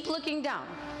 But keep looking down.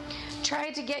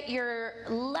 Try to get your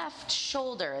left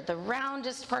shoulder, the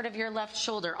roundest part of your left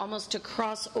shoulder, almost to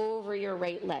cross over your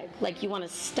right leg, like you want to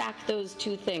stack those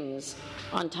two things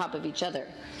on top of each other.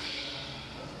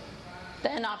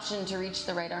 Then option to reach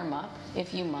the right arm up,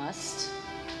 if you must.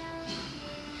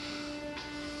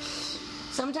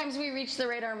 Sometimes we reach the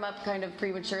right arm up kind of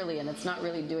prematurely, and it's not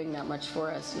really doing that much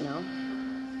for us, you know?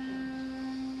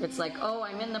 It's like, oh,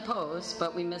 I'm in the pose,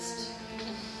 but we missed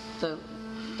the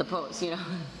pose, you know?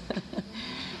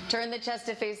 Turn the chest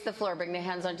to face the floor. Bring the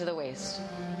hands onto the waist.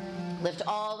 Lift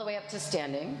all the way up to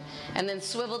standing, and then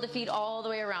swivel the feet all the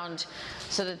way around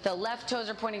so that the left toes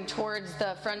are pointing towards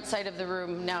the front side of the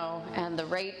room now, and the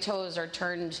right toes are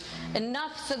turned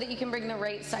enough so that you can bring the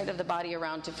right side of the body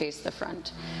around to face the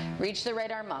front. Reach the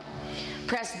right arm up.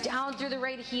 Press down through the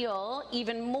right heel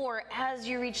even more as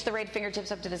you reach the right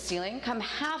fingertips up to the ceiling. Come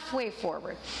halfway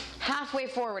forward,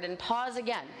 and pause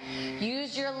again.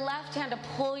 Use your left hand to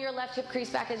pull your left hip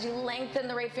crease back as you lengthen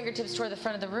the right fingertips toward the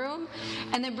front of the room,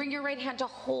 and then bring your right hand to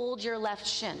hold your left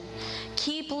shin.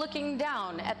 Keep looking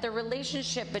down at the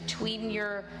relationship between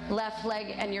your left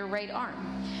leg and your right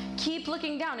arm. Keep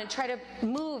looking down and try to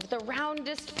move the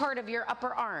roundest part of your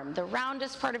upper arm, the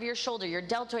roundest part of your shoulder, your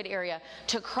deltoid area,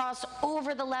 to cross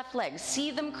over the left leg.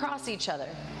 See them cross each other.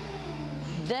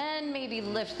 Then maybe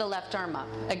lift the left arm up.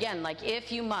 Again, like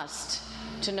if you must,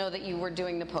 to know that you were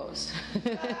doing the pose.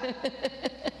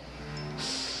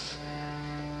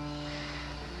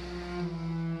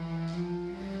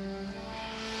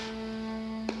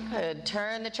 Good.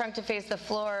 Turn the trunk to face the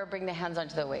floor. Bring the hands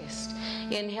onto the waist.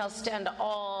 Inhale, stand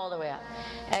all the way up.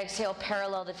 Exhale,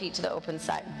 parallel the feet to the open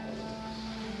side.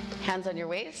 Hands on your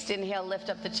waist. Inhale, lift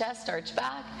up the chest, arch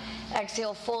back.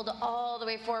 Exhale, fold all the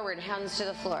way forward, hands to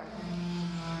the floor.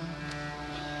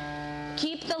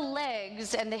 Keep the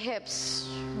legs and the hips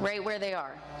right where they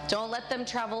are. Don't let them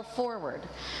travel forward,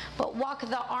 but walk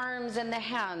the arms and the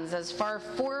hands as far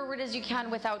forward as you can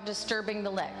without disturbing the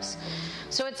legs.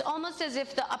 So it's almost as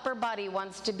if the upper body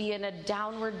wants to be in a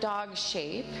downward dog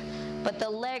shape, but the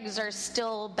legs are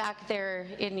still back there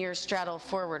in your straddle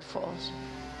forward fold.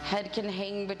 Head can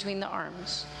hang between the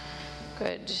arms.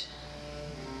 Good.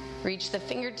 Reach the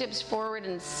fingertips forward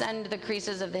and send the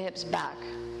creases of the hips back.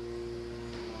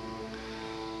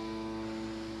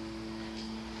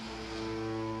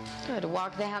 Good.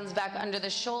 Walk the hands back under the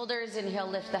shoulders. Inhale,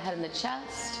 lift the head and the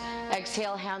chest.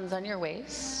 Exhale, hands on your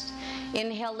waist.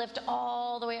 Inhale, lift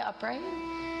all the way upright.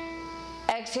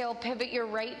 Exhale, pivot your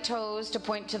right toes to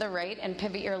point to the right and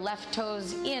pivot your left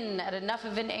toes in at enough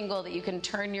of an angle that you can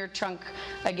turn your trunk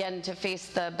again to face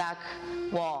the back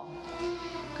wall.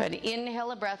 Good.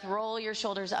 Inhale a breath, roll your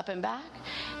shoulders up and back.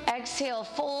 Exhale,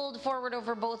 fold forward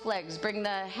over both legs. Bring the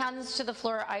hands to the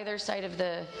floor either side of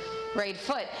the right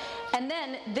foot. And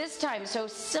then this time, so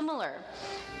similar,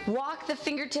 walk the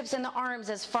fingertips and the arms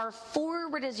as far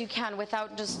forward as you can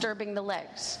without disturbing the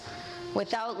legs,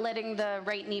 without letting the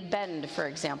right knee bend, for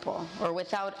example, or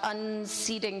without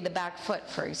unseating the back foot,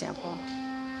 for example.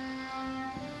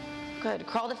 Good.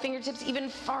 Crawl the fingertips even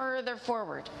farther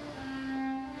forward.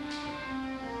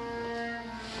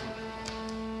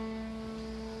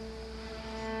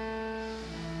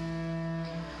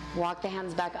 Walk the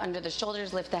hands back under the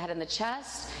shoulders, lift the head and the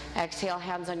chest. Exhale,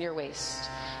 hands on your waist.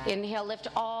 Inhale, lift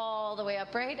all the way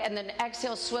upright, and then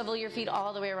exhale, swivel your feet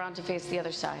all the way around to face the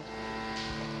other side.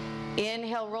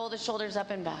 Inhale, roll the shoulders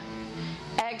up and back.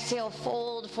 Exhale,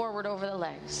 fold forward over the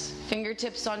legs.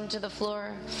 Fingertips onto the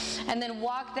floor. And then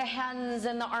walk the hands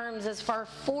and the arms as far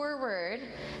forward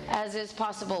as is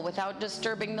possible without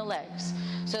disturbing the legs.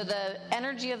 So the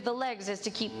energy of the legs is to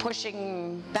keep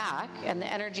pushing back, and the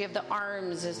energy of the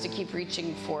arms is to keep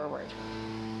reaching forward.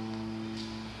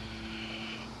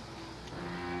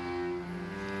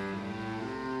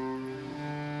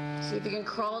 See if you can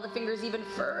crawl the fingers even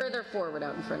further forward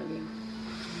out in front of you.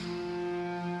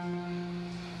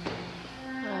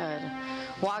 Good.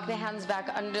 Walk the hands back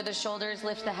under the shoulders,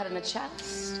 lift the head and the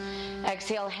chest.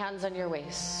 Exhale, hands on your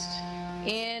waist.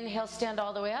 Inhale, stand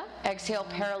all the way up. Exhale,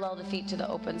 parallel the feet to the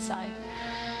open side.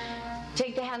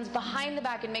 Take the hands behind the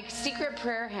back and make secret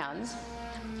prayer hands.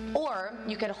 Or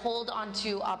you can hold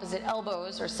onto opposite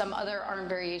elbows or some other arm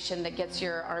variation that gets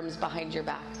your arms behind your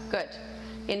back. Good.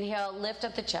 Inhale, lift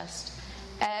up the chest.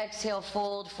 Exhale,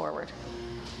 fold forward.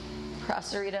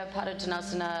 Prasarita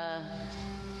Padottanasana.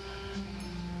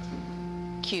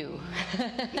 Q. 1,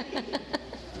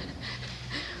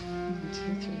 2,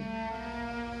 3.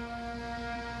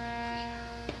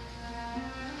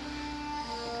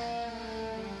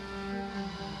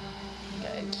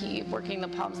 Good. Keep working the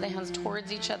palms of the hands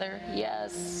towards each other.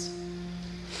 Yes.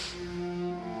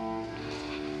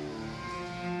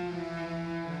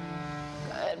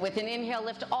 Good. With an inhale,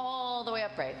 lift all the way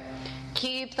upright.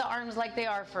 Keep the arms like they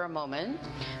are for a moment.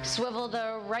 Swivel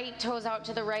the right toes out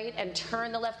to the right and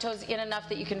turn the left toes in enough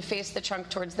that you can face the trunk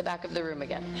towards the back of the room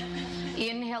again.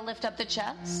 Inhale, lift up the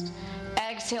chest.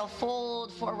 Exhale,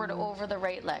 fold forward over the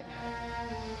right leg.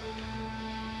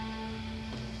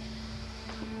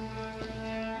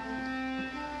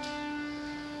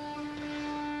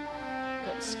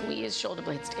 Good. Squeeze shoulder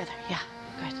blades together. Yeah,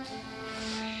 good.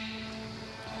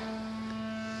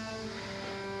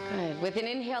 Good. With an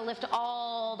inhale, lift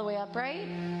all the way upright.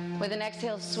 With an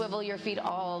exhale, swivel your feet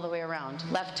all the way around.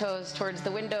 Left toes towards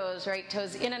the windows, right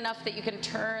toes in enough that you can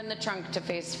turn the trunk to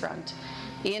face front.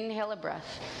 Inhale a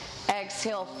breath.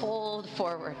 Exhale, fold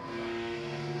forward.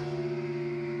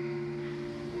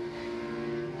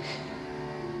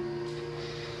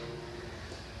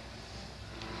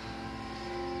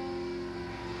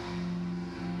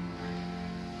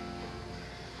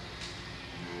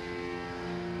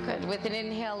 Good. With an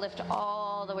inhale, lift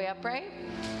all the way upright.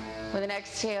 With an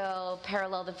exhale,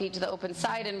 parallel the feet to the open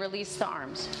side and release the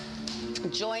arms.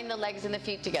 Join the legs and the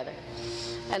feet together.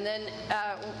 And then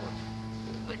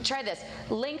try this.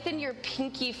 Lengthen your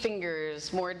pinky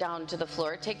fingers more down to the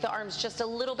floor. Take the arms just a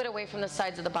little bit away from the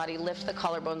sides of the body. Lift the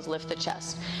collarbones, lift the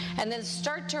chest. And then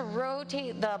start to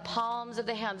rotate the palms of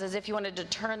the hands as if you wanted to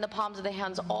turn the palms of the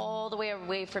hands all the way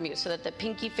away from you so that the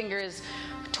pinky finger is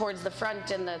towards the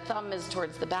front and the thumb is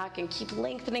towards the back, and keep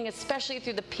lengthening, especially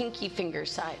through the pinky finger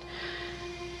side.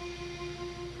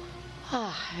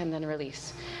 And then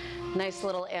release. Nice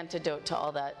little antidote to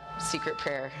all that secret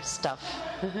prayer stuff.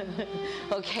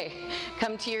 Okay,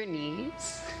 come to your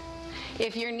knees.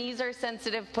 If your knees are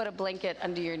sensitive, put a blanket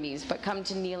under your knees, but come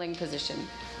to kneeling position.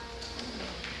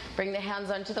 Bring the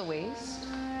hands onto the waist.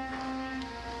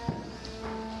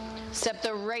 Step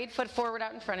the right foot forward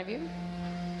out in front of you.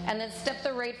 And then step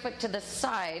the right foot to the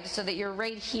side so that your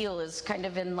right heel is kind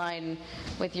of in line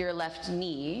with your left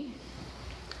knee.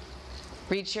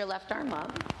 Reach your left arm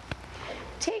up.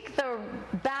 Take the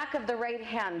back of the right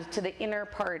hand to the inner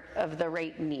part of the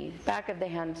right knee. Back of the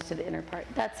hand to the inner part.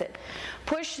 That's it.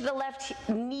 Push the left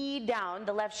knee down,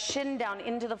 the left shin down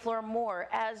into the floor more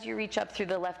as you reach up through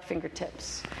the left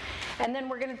fingertips. And then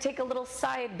we're going to take a little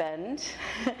side bend,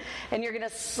 and you're going to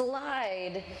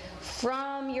slide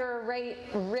from your right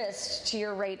wrist to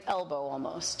your right elbow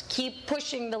almost. Keep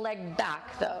pushing the leg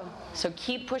back, though. So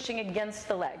keep pushing against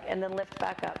the leg, and then lift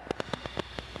back up.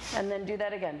 And then do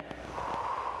that again.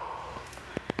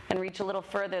 And reach a little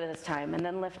further this time, and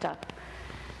then lift up.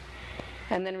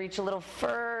 And then reach a little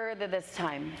further this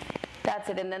time. That's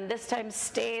it. And then this time,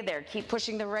 stay there. Keep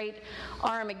pushing the right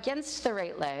arm against the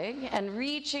right leg and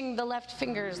reaching the left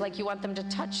fingers like you want them to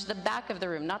touch the back of the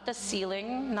room, not the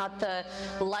ceiling, not the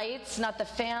lights, not the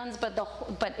fans,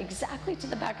 but exactly to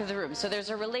the back of the room. So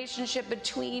there's a relationship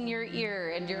between your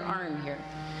ear and your arm here.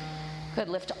 Good.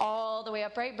 Lift all the way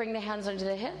upright. Bring the hands under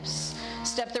the hips.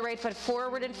 Step the right foot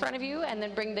forward in front of you, and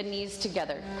then bring the knees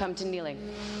together. Come to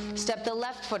kneeling. Step the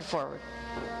left foot forward.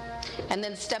 And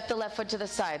then step the left foot to the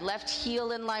side. Left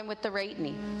heel in line with the right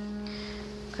knee.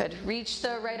 Good. Reach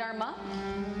the right arm up.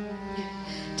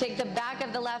 Take the back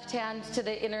of the left hand to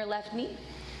the inner left knee.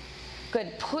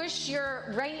 Good. Push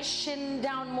your right shin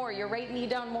down more, your right knee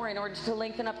down more in order to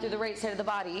lengthen up through the right side of the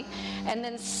body. And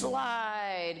then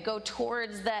slide. Go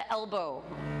towards the elbow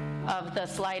of the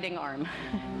sliding arm.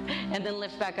 And then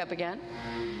lift back up again.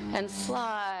 And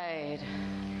slide.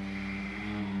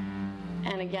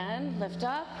 And again, lift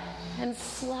up and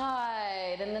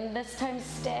slide. And then this time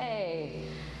stay.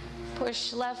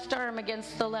 Push left arm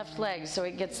against the left leg so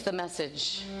it gets the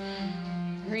message.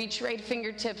 Reach right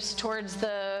fingertips towards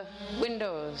the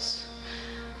windows,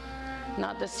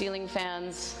 not the ceiling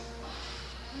fans,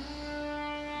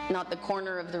 not the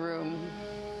corner of the room,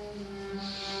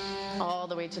 all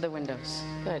the way to the windows.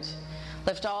 Good.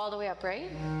 Lift all the way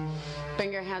upright.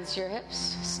 Bring your hands to your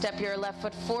hips. Step your left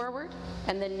foot forward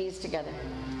and then knees together.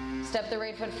 Step the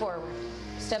right foot forward.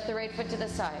 Step the right foot to the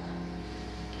side.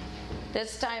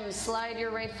 This time, slide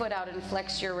your right foot out and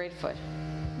flex your right foot.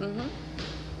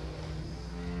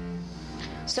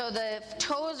 So the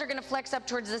toes are going to flex up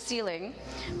towards the ceiling,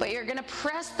 but you're going to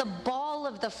press the ball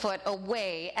of the foot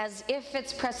away as if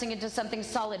it's pressing into something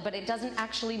solid, but it doesn't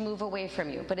actually move away from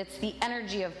you. But it's the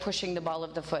energy of pushing the ball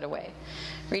of the foot away.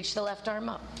 Reach the left arm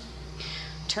up.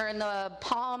 Turn the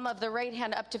palm of the right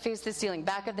hand up to face the ceiling,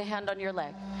 back of the hand on your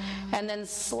leg. And then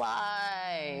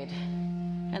slide.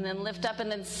 And then lift up and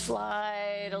then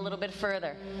slide a little bit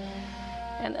further.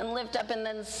 And then lift up and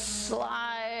then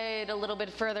slide a little bit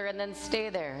further and then stay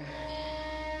there.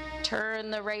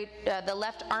 Turn the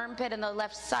left armpit and the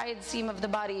left side seam of the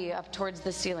body up towards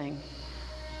the ceiling.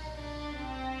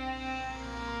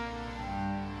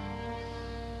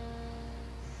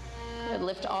 Good.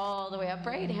 Lift all the way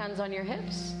upright, hands on your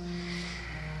hips.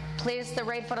 Place the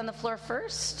right foot on the floor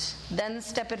first, then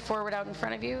step it forward out in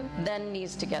front of you, then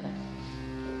knees together.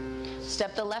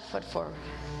 Step the left foot forward.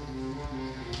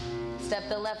 Step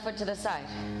the left foot to the side.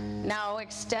 Now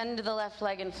extend the left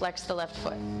leg and flex the left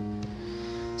foot.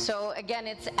 So again,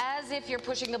 it's as if you're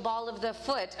pushing the ball of the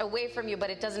foot away from you, but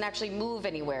it doesn't actually move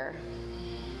anywhere.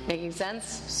 Making sense?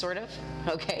 Sort of?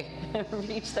 Okay.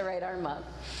 Reach the right arm up.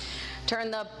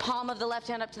 Turn the palm of the left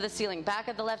hand up to the ceiling. Back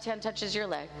of the left hand touches your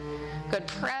leg. Good.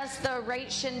 Press the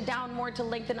right shin down more to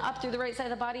lengthen up through the right side of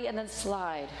the body, and then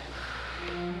slide.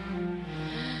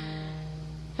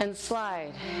 And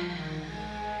slide.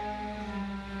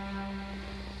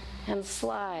 And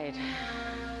slide.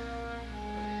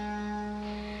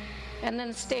 And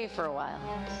then stay for a while.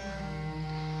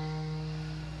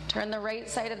 Turn the right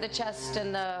side of the chest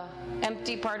and the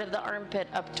empty part of the armpit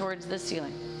up towards the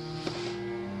ceiling.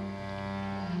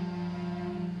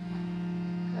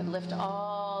 Good. Lift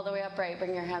all the way upright.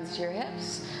 Bring your hands to your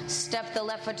hips. Step the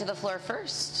left foot to the floor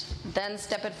first. Then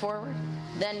step it forward.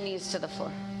 Then knees to the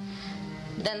floor.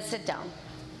 Then sit down.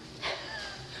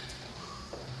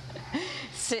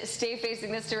 Stay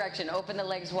facing this direction. Open the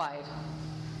legs wide.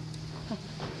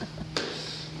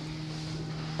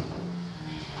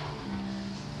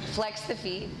 Flex the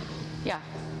feet. Yeah.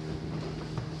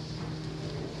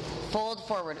 Fold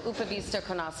forward. Upavista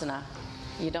Konasana.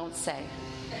 You don't say.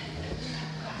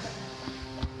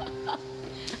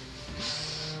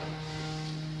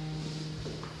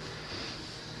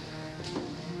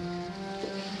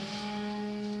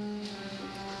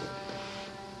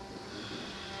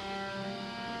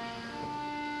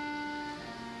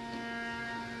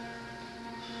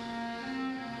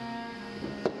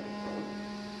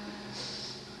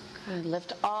 Good.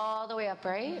 Lift all the way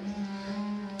upright.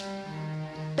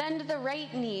 Bend the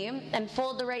right knee and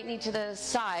fold the right knee to the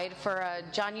side for a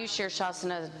Janu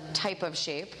Shirshasana type of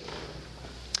shape.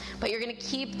 But you're going to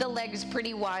keep the legs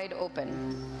pretty wide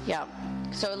open. Yeah.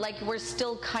 So like we're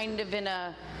still kind of in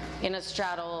a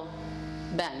straddle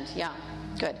bend. Yeah.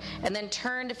 Good. And then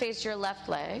turn to face your left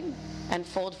leg and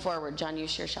fold forward, Janu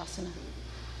Shirshasana.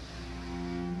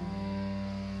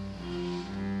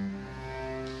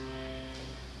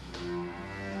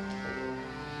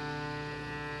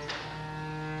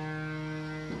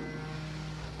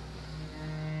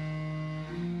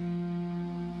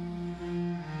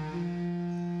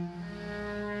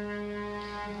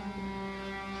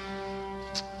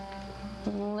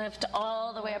 Lift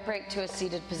all the way upright to a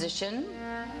seated position.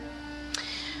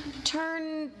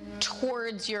 Turn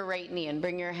towards your right knee and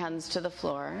bring your hands to the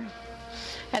floor.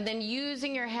 And then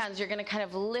using your hands, you're going to kind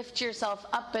of lift yourself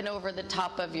up and over the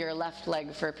top of your left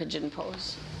leg for pigeon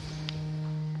pose.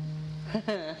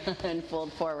 And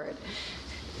fold forward.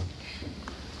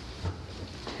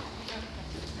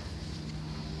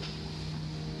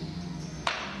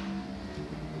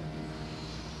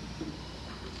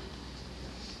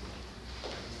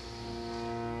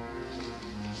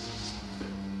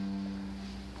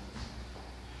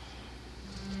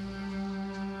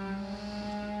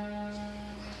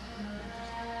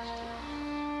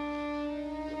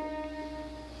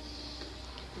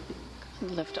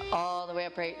 Lift all the way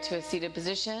upright to a seated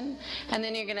position. And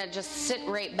then you're going to just sit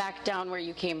right back down where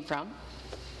you came from.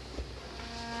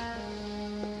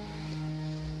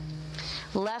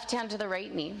 Left hand to the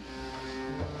right knee.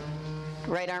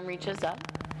 Right arm reaches up.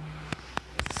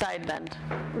 Side bend.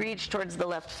 Reach towards the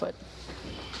left foot.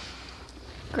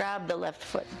 Grab the left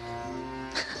foot.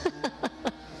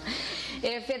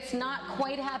 If it's not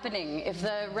quite happening, if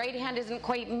the right hand isn't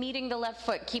quite meeting the left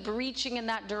foot, keep reaching in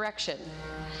that direction.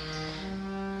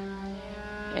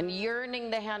 And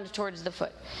yearning the hand towards the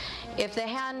foot. If the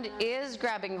hand is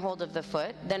grabbing hold of the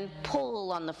foot, then pull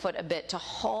on the foot a bit to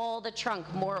haul the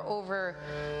trunk more over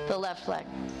the left leg.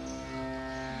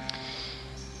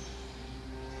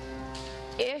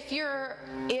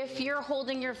 If you're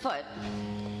holding your foot,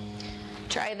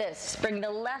 try this. Bring the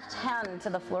left hand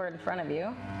to the floor in front of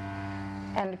you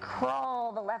and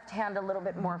crawl the left hand a little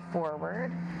bit more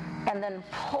forward, and then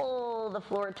pull the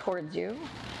floor towards you,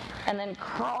 and then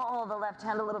crawl the left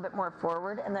hand a little bit more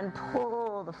forward, and then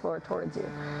pull the floor towards you,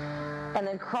 and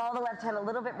then crawl the left hand a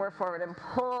little bit more forward and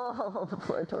pull the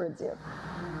floor towards you.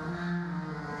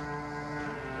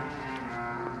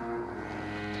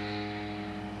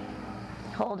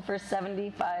 Hold for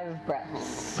 75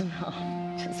 breaths.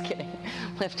 No, just kidding.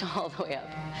 Lift all the way up.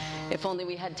 If only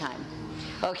we had time.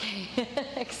 Okay,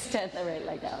 extend the right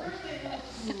leg out.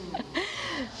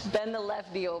 Bend the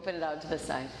left knee, open it out to the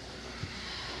side.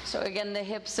 So again, the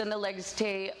hips and the legs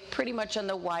stay pretty much on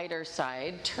the wider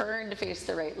side. Turn to face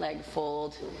the right leg,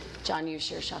 fold. Janu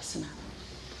Shirshasana.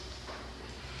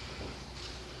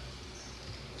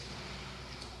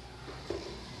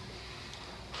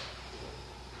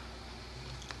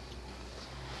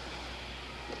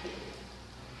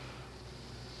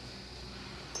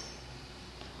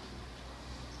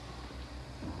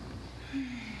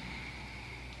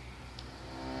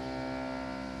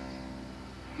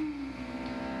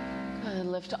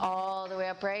 Lift all the way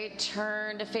upright.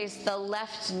 Turn to face the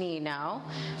left knee now.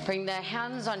 Bring the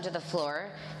hands onto the floor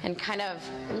and kind of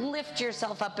lift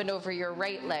yourself up and over your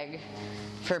right leg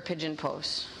for pigeon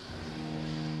pose.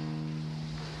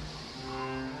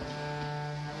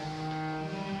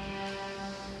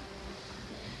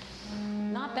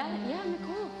 Not bad. Yeah,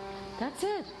 Nicole. That's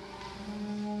it.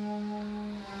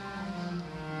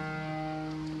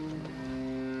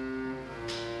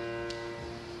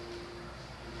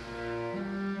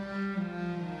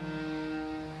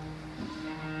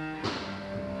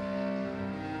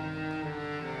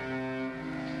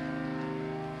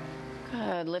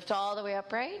 Lift all the way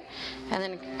upright, and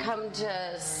then come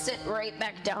to sit right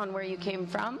back down where you came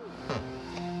from.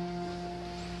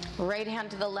 Right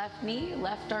hand to the left knee,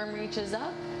 left arm reaches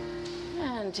up,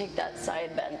 and take that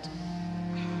side bend.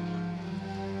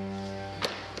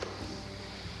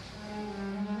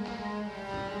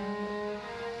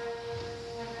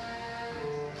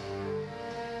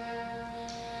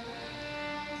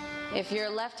 If your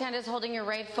left hand is holding your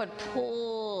right foot,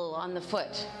 pull on the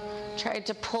foot. Try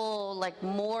to pull like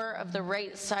more of the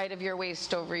right side of your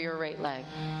waist over your right leg.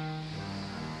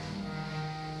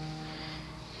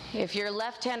 If your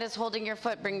left hand is holding your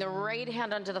foot, bring the right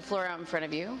hand onto the floor out in front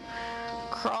of you.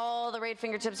 Crawl the right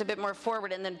fingertips a bit more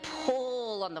forward and then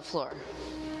pull on the floor.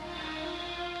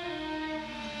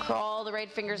 Crawl the right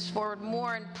fingers forward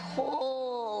more and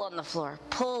pull on the floor.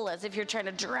 Pull as if you're trying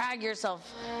to drag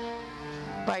yourself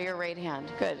by your right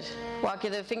hand. Good. Walk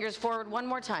the fingers forward one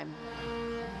more time.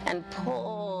 And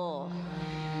pull.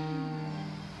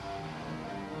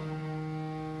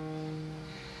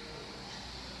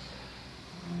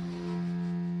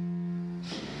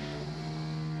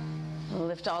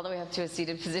 Lift all the way up to a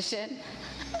seated position.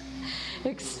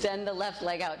 Extend the left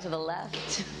leg out to the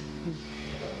left.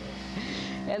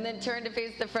 And then turn to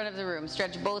face the front of the room.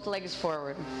 Stretch both legs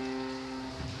forward.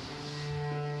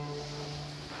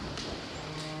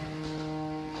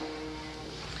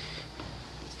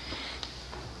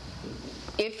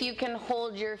 If you can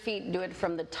hold your feet, do it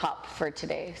from the top for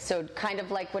today. So kind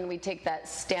of like when we take that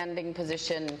standing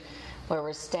position where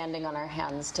we're standing on our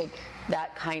hands, take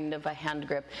that kind of a hand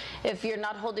grip. If you're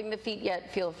not holding the feet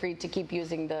yet, feel free to keep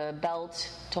using the belt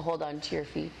to hold on to your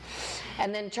feet.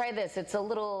 And then try this. It's a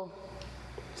little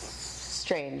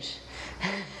strange.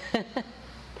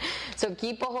 So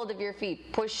keep a hold of your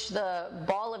feet. Push the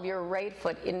ball of your right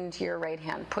foot into your right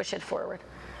hand. Push it forward.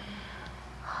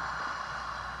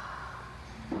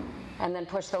 And then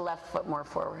push the left foot more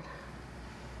forward.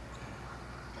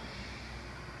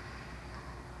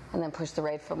 And then push the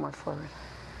right foot more forward.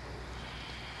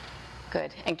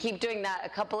 Good. And keep doing that a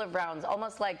couple of rounds,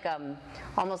 almost like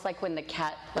when the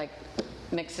cat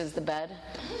mixes the bed.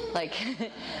 Like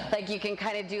you can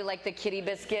kind of do like the kitty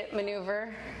biscuit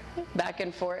maneuver, back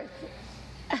and forth.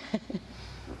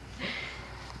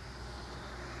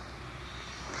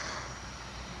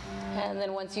 And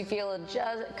then once you feel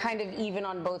just kind of even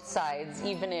on both sides,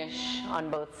 even-ish on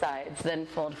both sides, then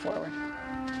fold forward.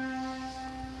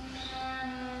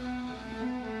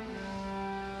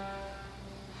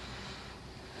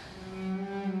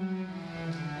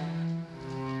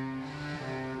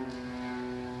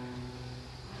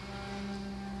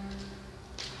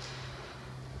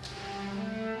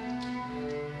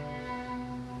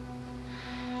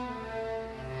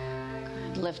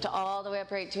 Lift all the way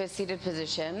upright to a seated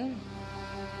position.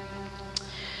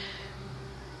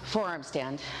 Forearm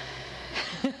stand.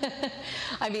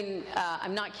 I mean,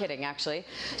 I'm not kidding, actually.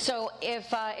 So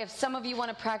if some of you want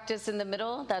to practice in the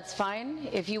middle, that's fine.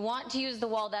 If you want to use the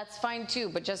wall, that's fine too.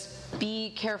 But just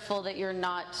be careful that you're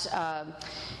not,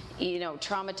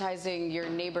 traumatizing your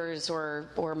neighbors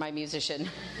or my musician.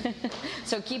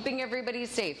 So keeping everybody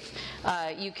safe.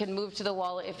 You can move to the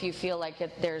wall if you feel like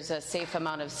there's a safe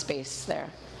amount of space there.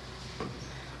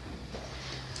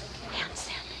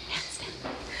 Handstand, handstand.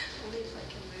 Only if I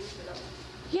can move it up.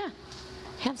 Yeah,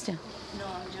 handstand. No,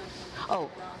 I'm joking. Oh.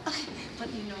 But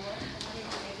you know what? I'm not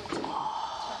even able to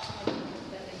touch my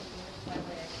bedding with my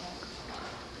leg. I can't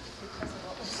because of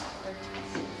all the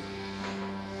surgeries.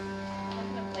 I'm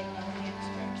gonna break my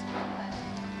hamstrings.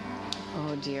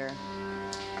 Oh dear.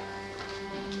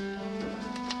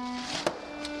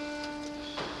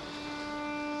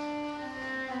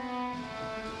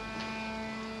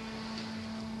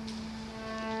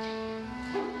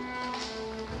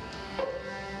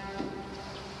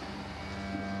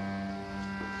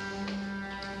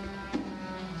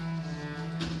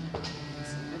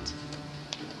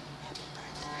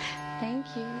 Thank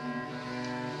you.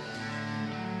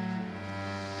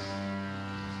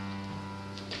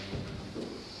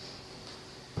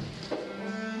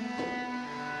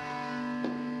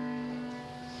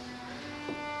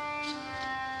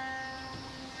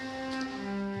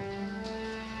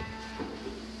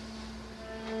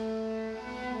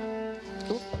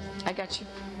 Oop, I got you.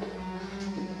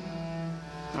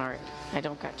 All right, I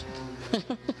don't got you.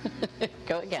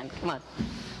 Go again, come on.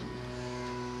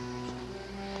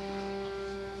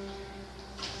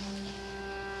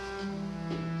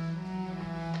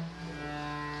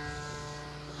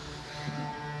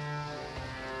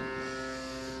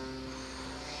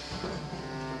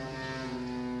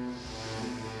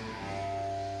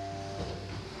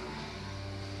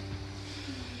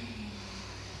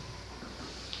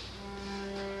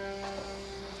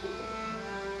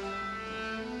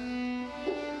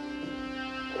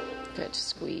 Good,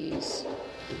 squeeze.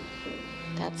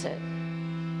 That's it.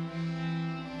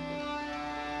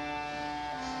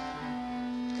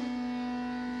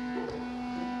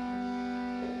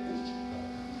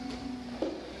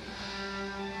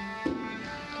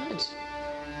 Good.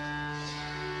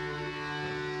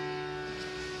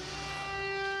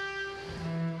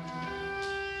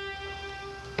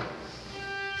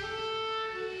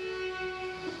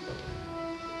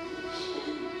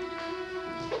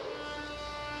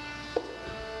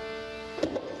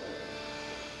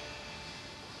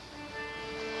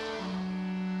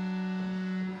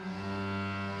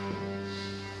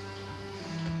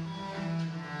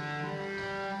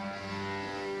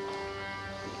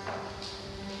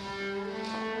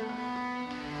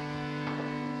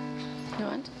 You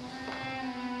want?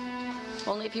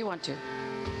 Only if you want to.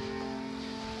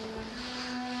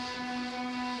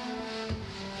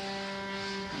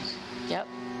 Yep,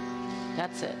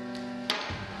 that's it.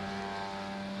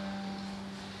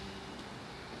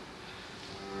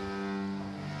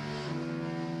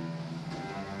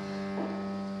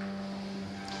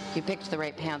 You picked the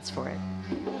right pants for it.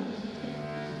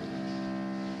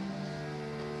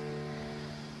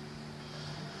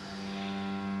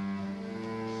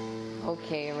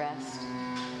 Okay, rest.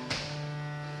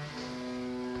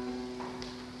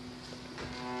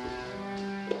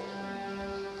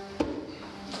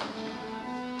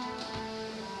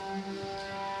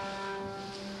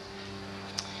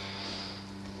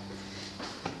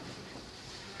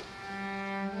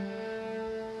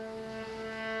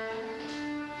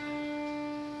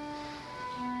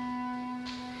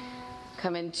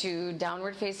 Come into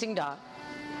downward facing dog.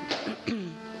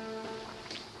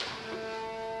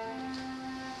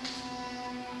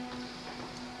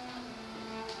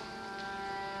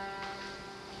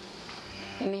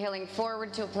 Inhaling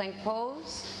forward to a plank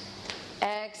pose.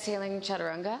 Exhaling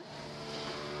chaturanga.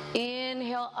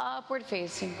 Inhale upward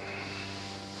facing.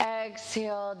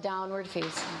 Exhale downward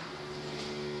facing.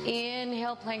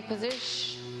 Inhale plank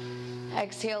position.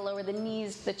 Exhale lower the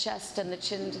knees, the chest, and the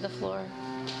chin to the floor.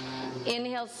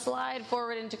 Inhale, slide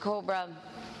forward into cobra.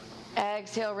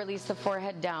 Exhale, release the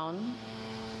forehead down.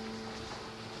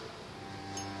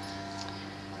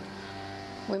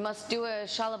 We must do a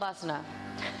shalabhasana.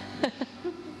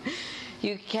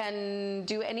 You can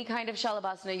do any kind of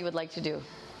shalabhasana you would like to do.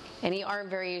 Any arm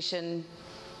variation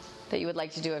that you would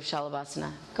like to do of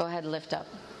shalabhasana. Go ahead and lift up.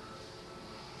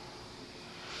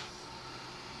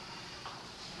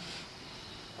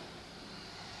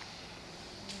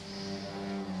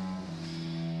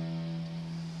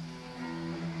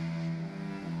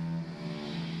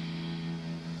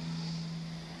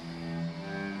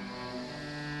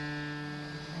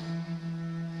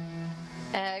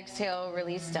 Exhale,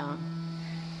 release down.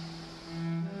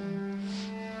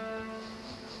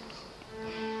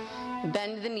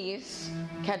 Bend the knees,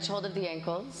 catch hold of the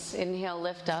ankles. Inhale,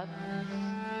 lift up.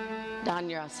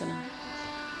 Dhanurasana.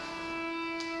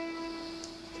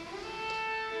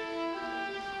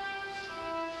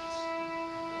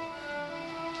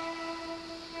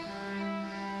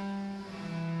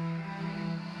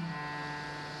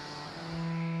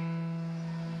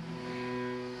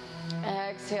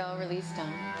 Exhale, release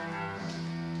down.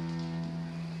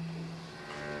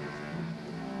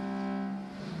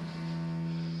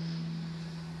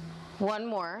 One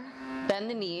more. Bend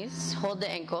the knees, hold the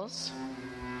ankles.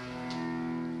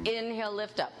 Inhale,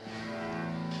 lift up.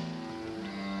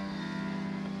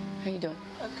 How are you doing?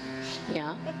 Okay.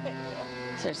 Yeah?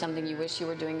 Is there something you wish you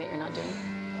were doing that you're not doing?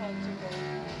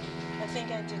 I think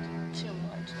I did too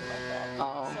much like that.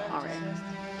 Oh, So I'm all just right.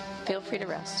 resting. Feel free to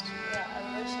rest. Yeah,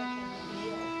 I wish I could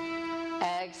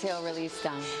heal. Exhale, release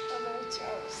down. I'm very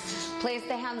toast. Place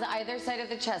the hands either side of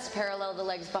the chest, parallel the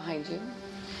legs behind you.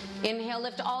 Inhale,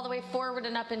 lift all the way forward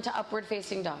and up into upward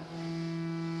facing dog.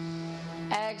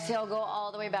 Exhale, go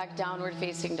all the way back, downward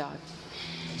facing dog.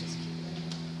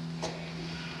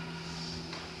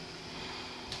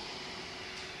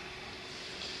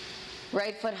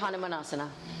 Right foot Hanumanasana.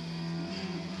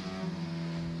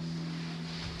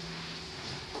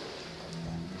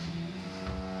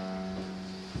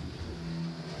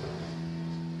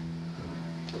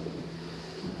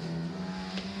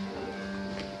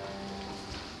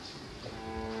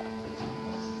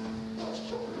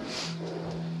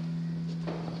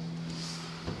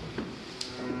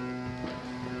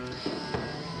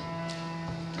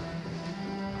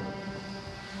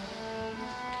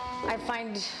 I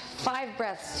find 5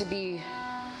 breaths to be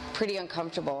pretty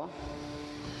uncomfortable.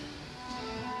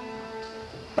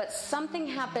 But something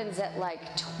happens at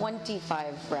like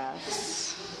 25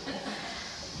 breaths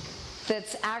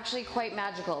that's actually quite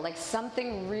magical. Like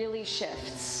something really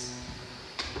shifts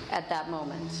at that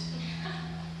moment.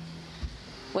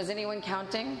 Was anyone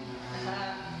counting?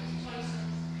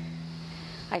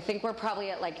 I think we're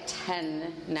probably at like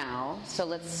 10 now. So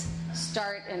let's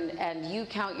start and you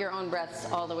count your own breaths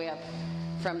all the way up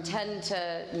from 10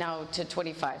 to now to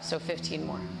 25, so 15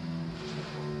 more.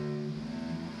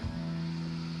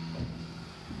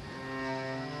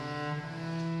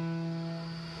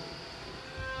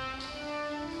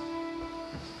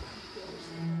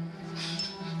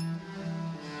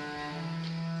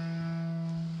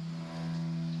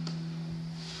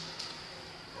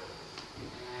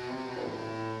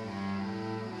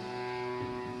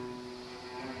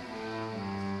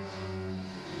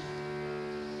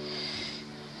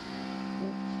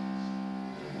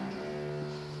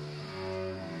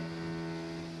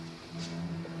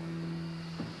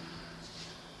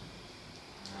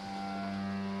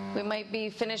 We might be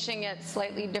finishing at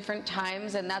slightly different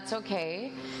times, and that's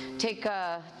okay. Take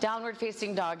a downward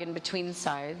facing dog in between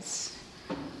sides.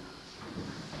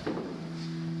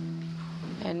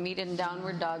 And meet in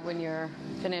downward dog when you're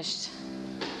finished.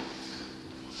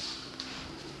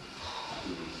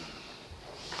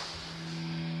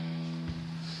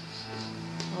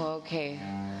 Okay.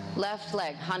 Left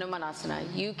leg,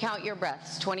 Hanumanasana. You count your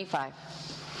breaths, 25.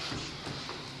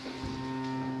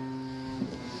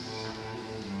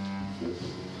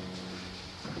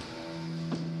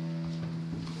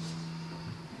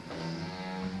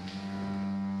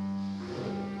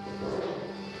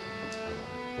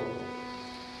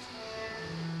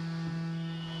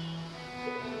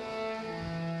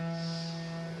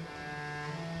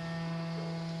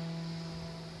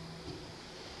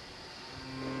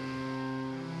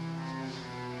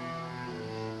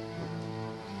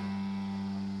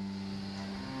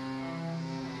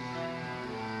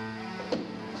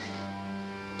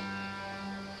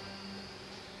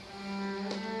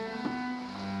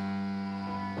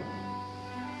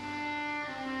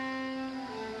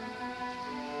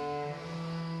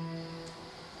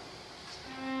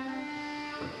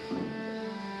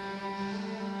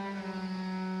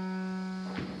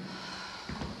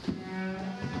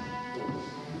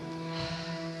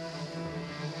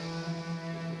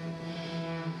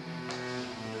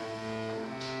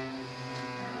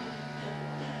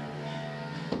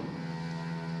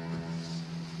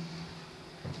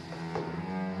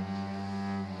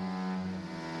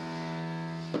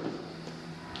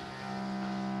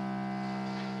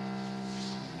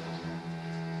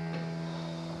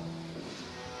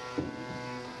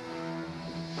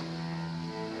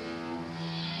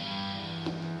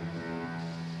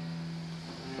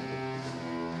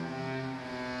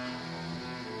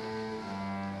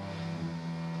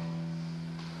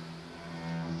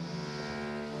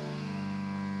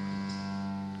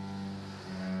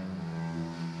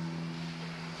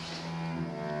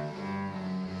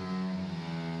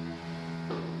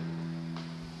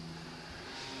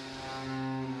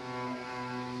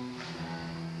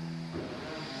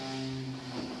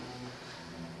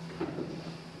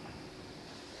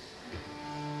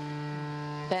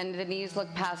 Bend the knees,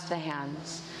 look past the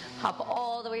hands. Hop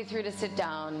all the way through to sit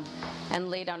down and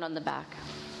lay down on the back.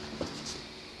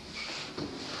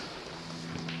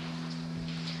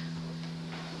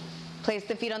 Place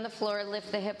the feet on the floor,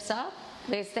 lift the hips up,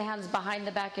 place the hands behind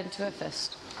the back into a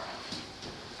fist.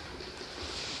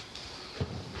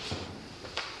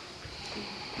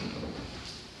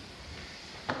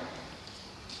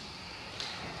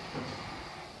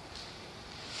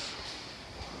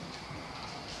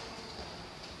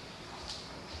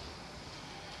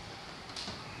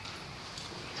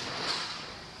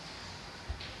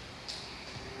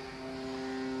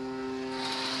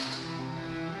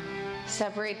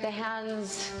 Separate the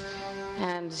hands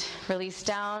and release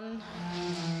down.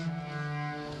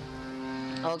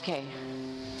 Okay.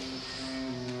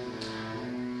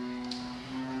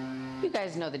 You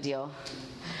guys know the deal.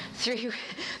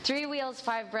 Three wheels,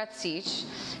 5 breaths each.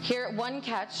 Here, one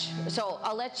catch. So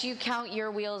I'll let you count your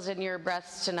wheels and your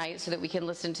breaths tonight so that we can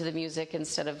listen to the music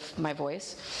instead of my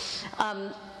voice.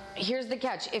 Here's the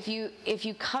catch. If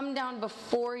you come down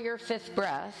before your 5th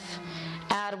breath,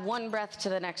 add 1 breath to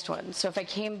the next one. So if I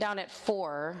came down at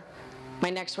 4, my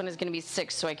next one is going to be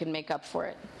 6, so I can make up for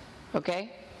it.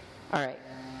 Okay? All right,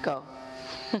 go.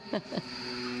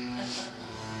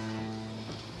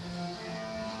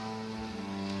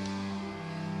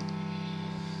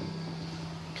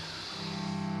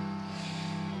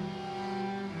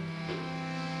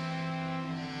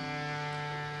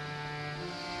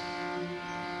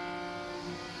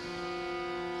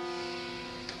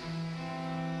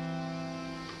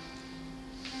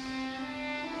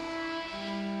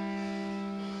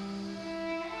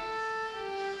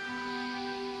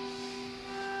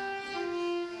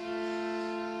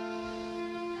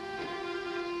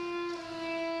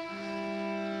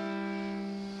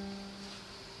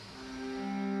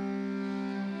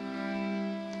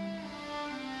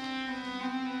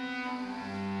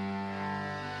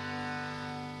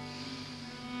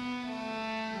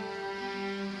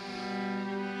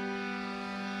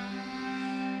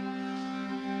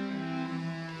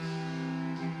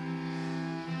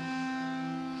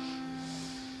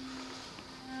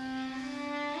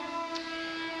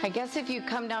 I guess if you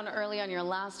come down early on your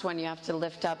last one, you have to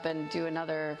lift up and do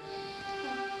another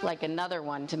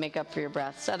one to make up for your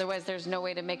breaths. Otherwise, there's no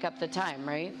way to make up the time,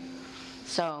 right?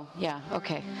 So, yeah,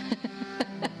 okay.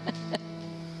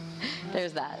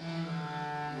 There's that.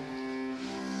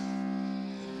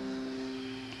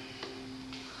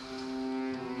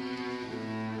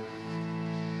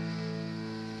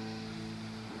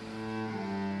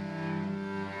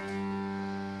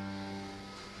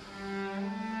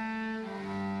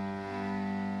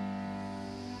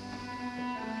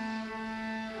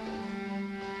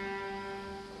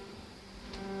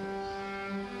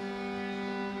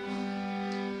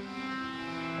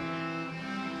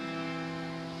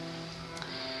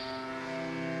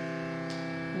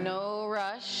 No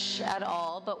rush at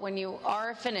all, but when you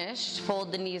are finished,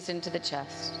 fold the knees into the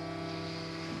chest.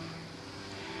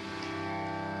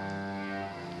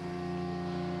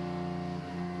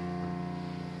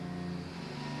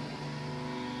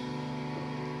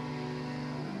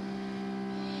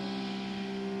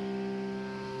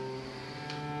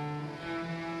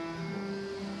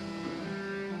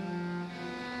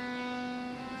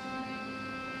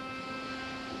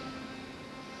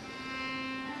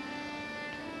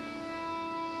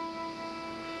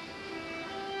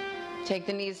 Take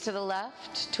the knees to the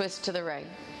left, twist to the right.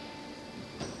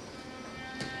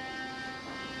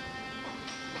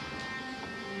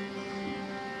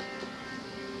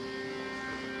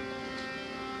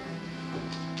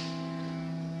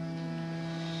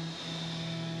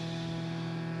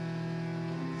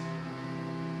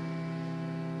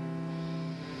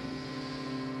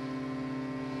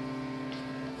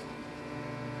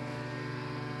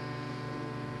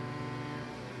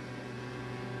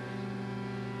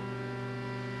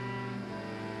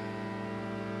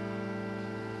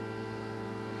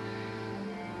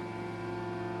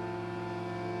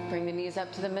 Bring the knees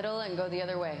up to the middle and go the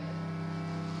other way.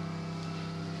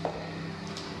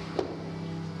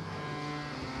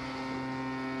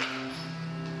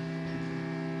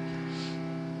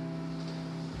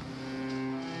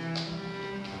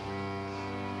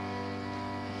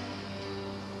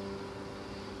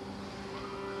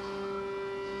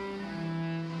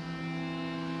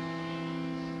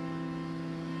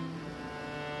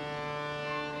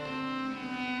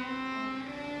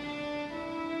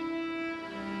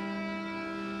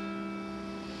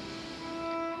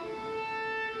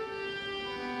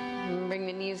 Bring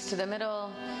the knees to the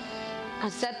middle.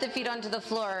 Set the feet onto the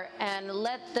floor and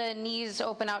let the knees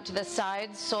open out to the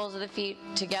sides, soles of the feet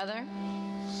together.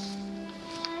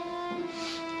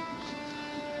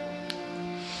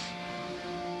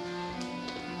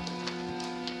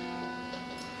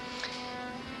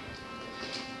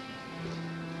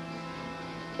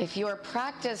 If your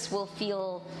practice will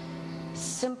feel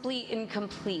simply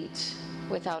incomplete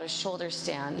without a shoulder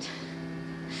stand,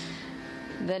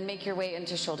 then make your way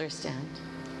into shoulder stand.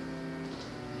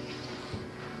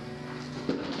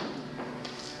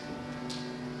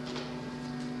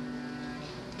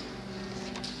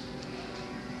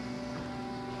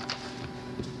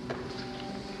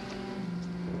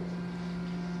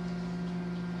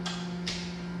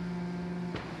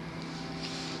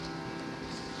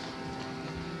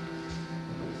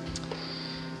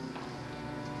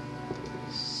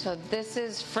 So this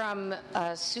is from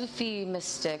a Sufi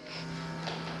mystic,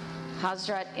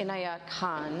 Hazrat Inayat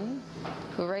Khan,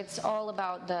 who writes all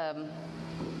about the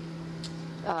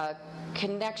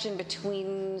connection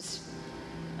between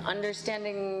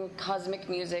understanding cosmic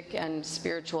music and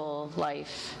spiritual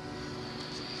life.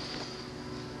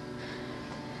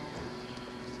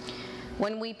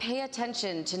 When we pay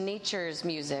attention to nature's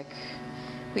music,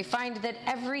 we find that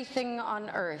everything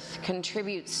on earth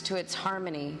contributes to its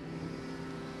harmony.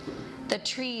 The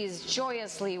trees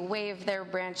joyously wave their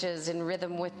branches in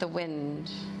rhythm with the wind.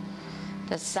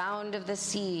 The sound of the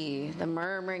sea, the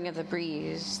murmuring of the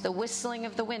breeze, the whistling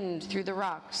of the wind through the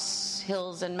rocks,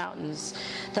 hills, and mountains,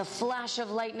 the flash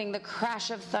of lightning, the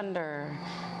crash of thunder,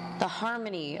 the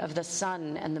harmony of the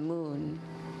sun and the moon,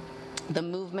 the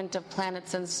movement of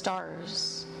planets and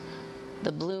stars,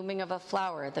 the blooming of a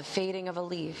flower, the fading of a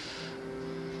leaf,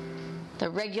 the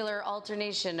regular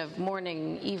alternation of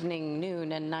morning, evening,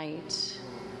 noon, and night,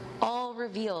 all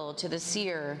reveal to the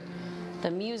seer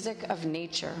the music of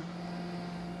nature.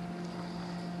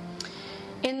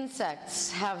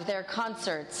 Insects have their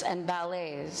concerts and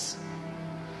ballets,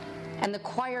 and the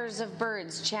choirs of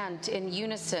birds chant in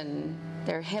unison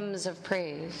their hymns of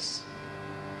praise.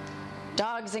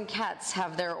 Dogs and cats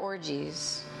have their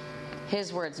orgies.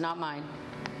 His words, not mine.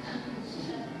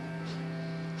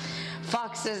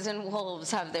 Foxes and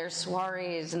wolves have their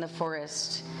soirees in the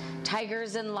forest.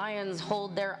 Tigers and lions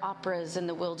hold their operas in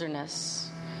the wilderness.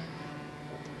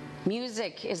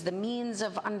 Music is the means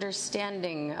of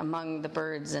understanding among the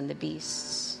birds and the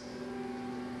beasts.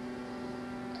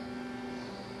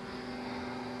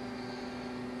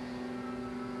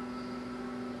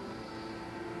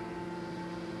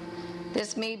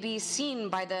 This may be seen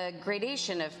by the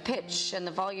gradation of pitch and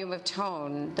the volume of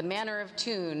tone, the manner of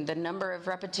tune, the number of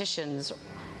repetitions,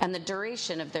 and the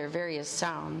duration of their various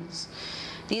sounds.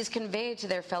 These convey to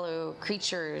their fellow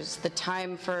creatures the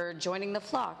time for joining the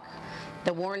flock,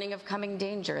 the warning of coming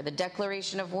danger, the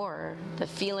declaration of war, the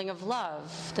feeling of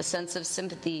love, the sense of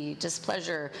sympathy,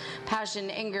 displeasure, passion,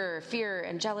 anger, fear,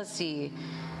 and jealousy,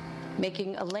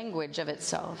 making a language of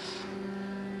itself.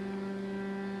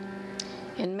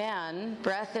 In man,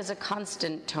 breath is a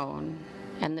constant tone,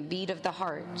 and the beat of the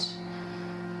heart,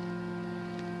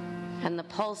 and the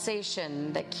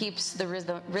pulsation that keeps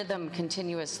the rhythm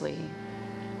continuously.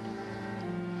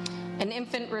 An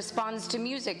infant responds to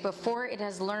music before it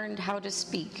has learned how to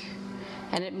speak,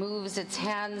 and it moves its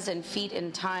hands and feet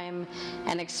in time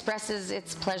and expresses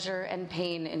its pleasure and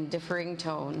pain in differing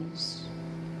tones.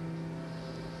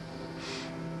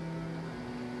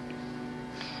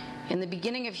 In the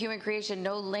beginning of human creation,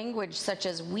 no language such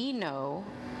as we know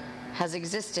has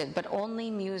existed, but only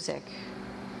music.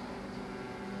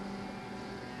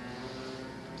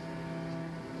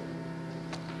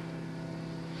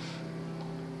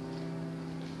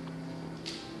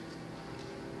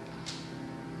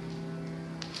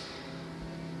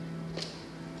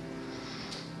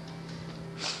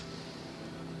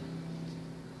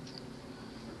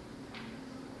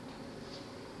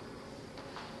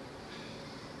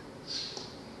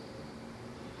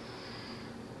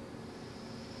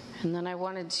 And then I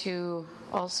wanted to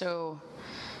also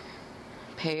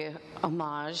pay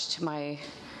homage to my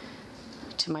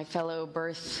fellow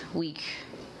Birth Week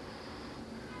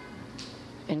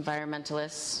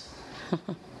environmentalists.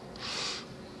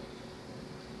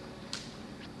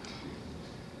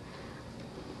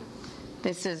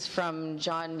 This is from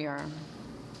John Muir.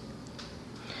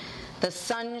 The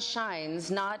sun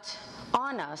shines not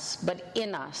on us, but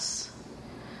in us.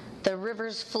 The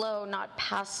rivers flow not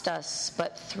past us,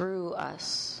 but through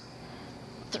us.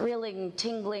 Thrilling,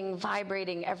 tingling,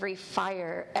 vibrating every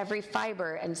fiber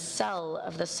and cell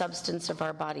of the substance of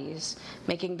our bodies,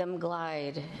 making them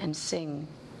glide and sing.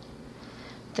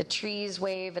 The trees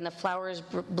wave and the flowers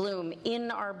bloom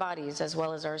in our bodies as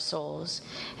well as our souls.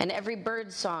 And every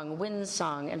bird song, wind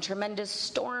song, and tremendous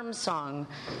storm song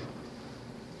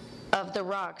of the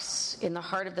rocks in the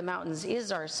heart of the mountains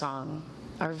is our song,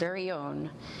 our very own,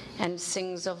 and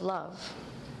sings of love.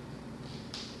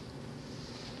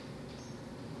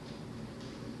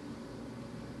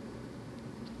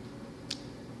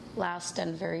 last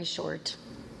and very short.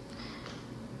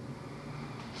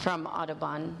 From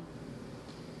Audubon,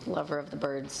 lover of the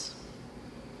birds.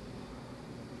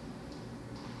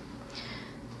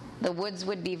 The woods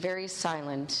would be very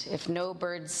silent if no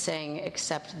birds sang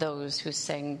except those who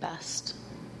sang best.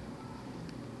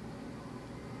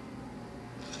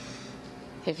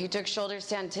 If you took shoulder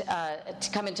stand to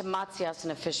come into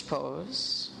Matsyasana fish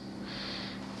pose,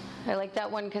 I like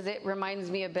that one because it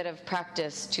reminds me a bit of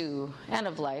practice too, and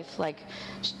of life. Like,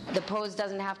 the pose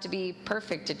doesn't have to be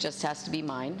perfect, it just has to be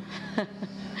mine,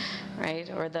 right?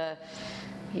 Or the,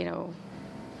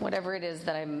 whatever it is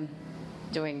that I'm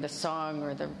doing, the song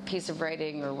or the piece of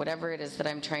writing or whatever it is that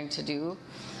I'm trying to do,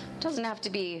 it doesn't have to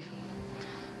be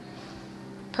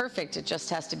perfect, it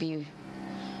just has to be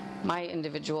my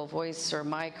individual voice or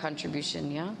my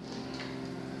contribution, yeah?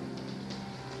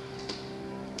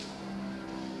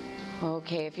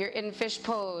 Okay, if you're in fish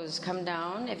pose, come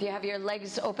down. If you have your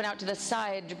legs open out to the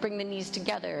side, bring the knees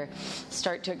together.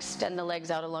 Start to extend the legs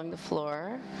out along the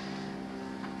floor.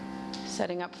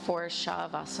 Setting up for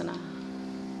Shavasana.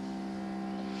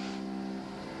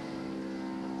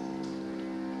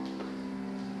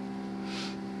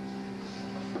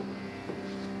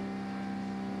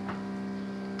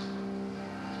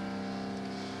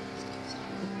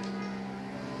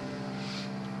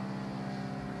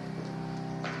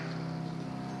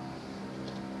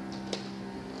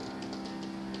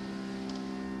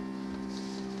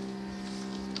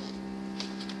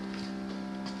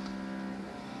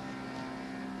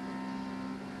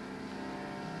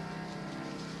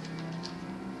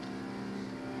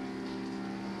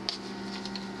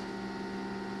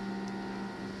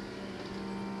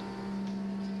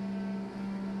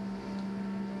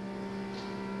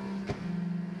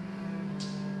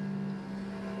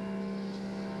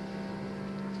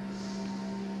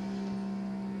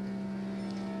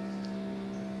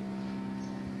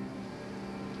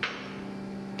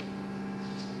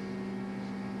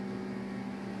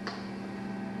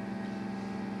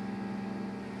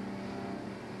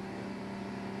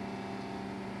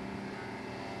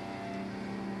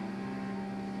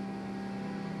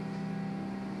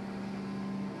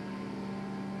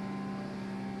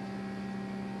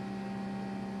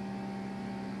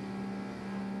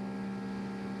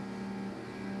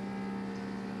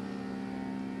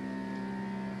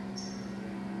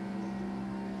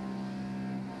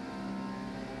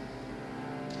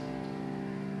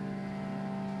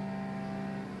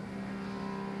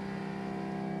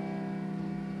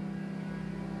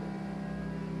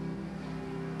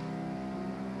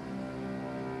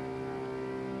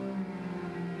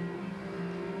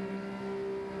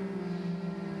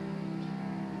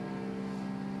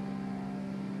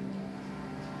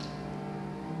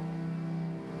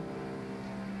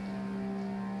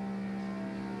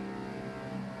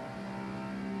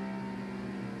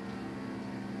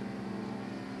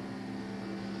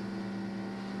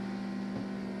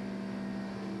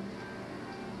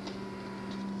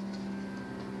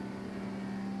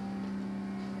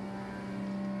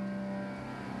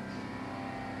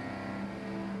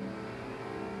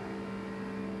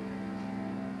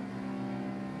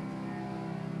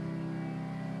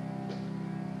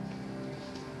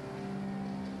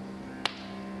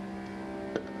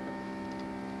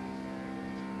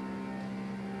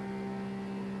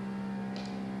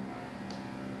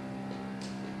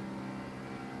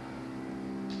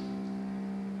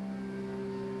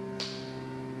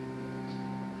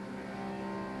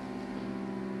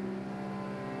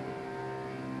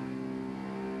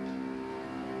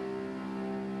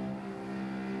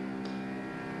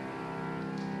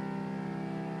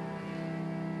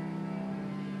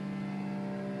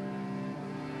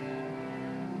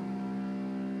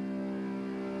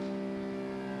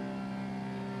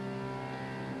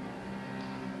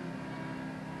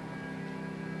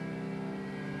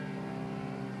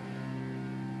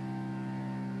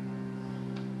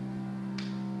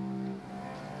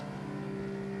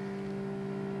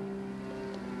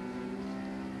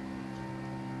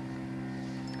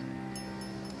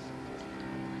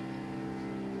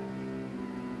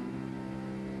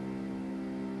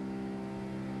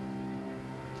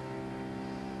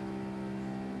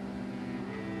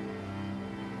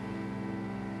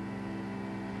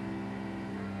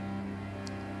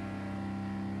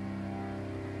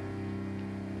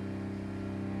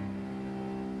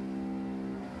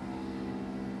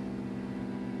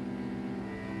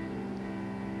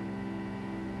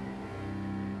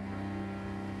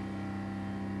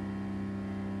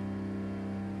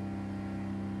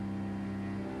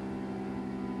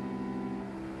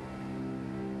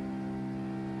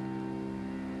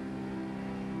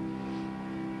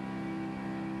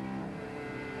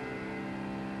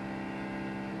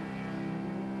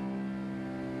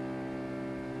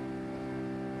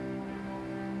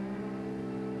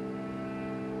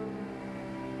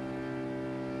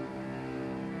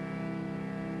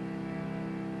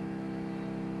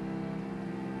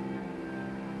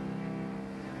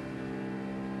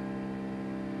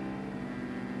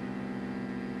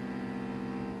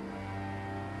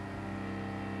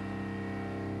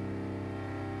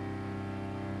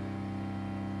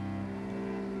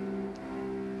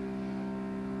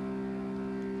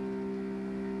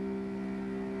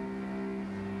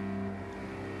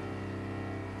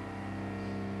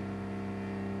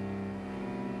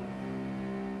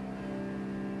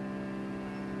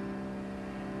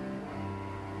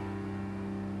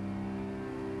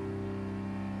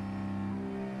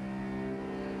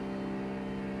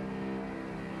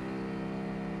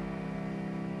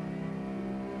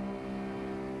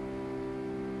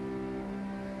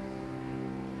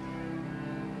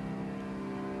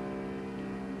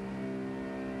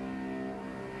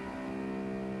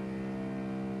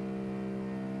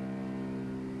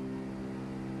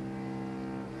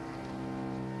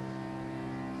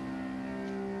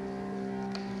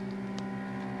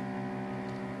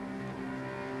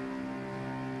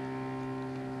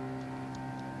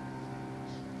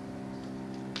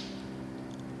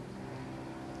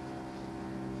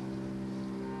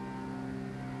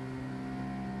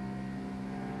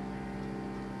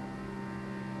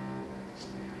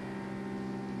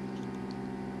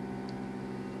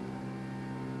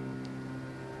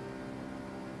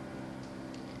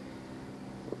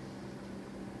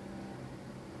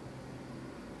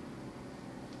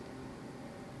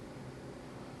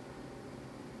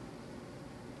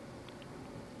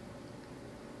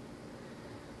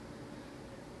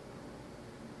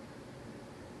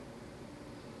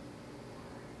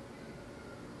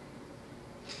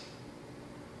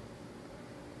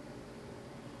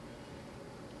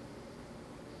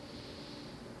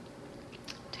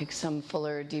 Take some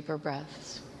fuller, deeper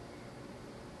breaths.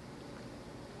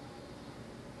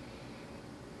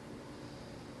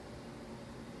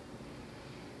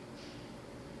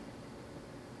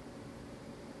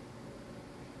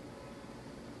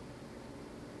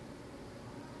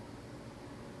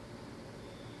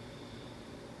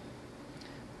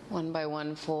 One by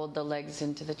one, fold the legs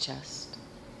into the chest.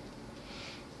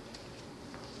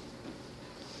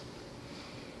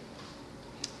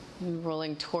 And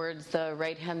rolling towards the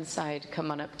right-hand side, come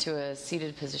on up to a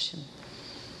seated position.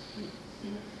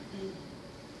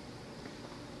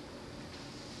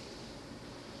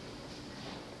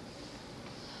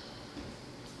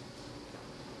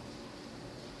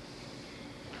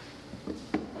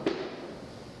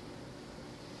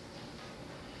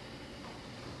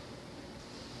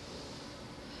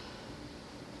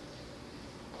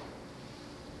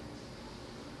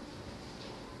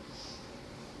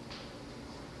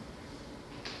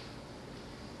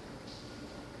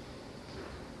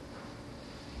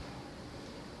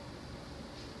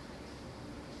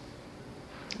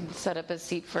 Set up a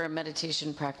seat for a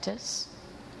meditation practice.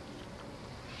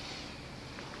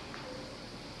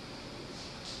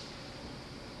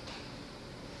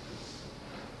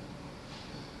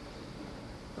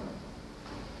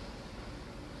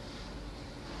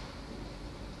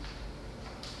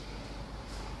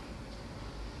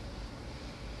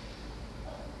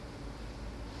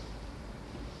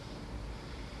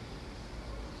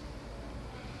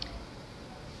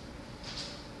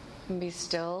 And be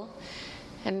still.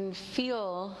 And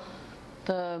feel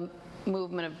the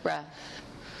movement of breath.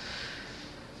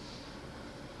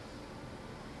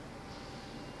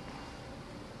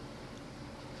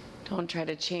 Don't try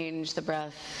to change the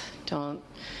breath. Don't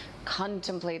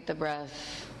contemplate the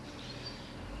breath.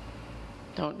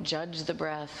 Don't judge the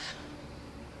breath.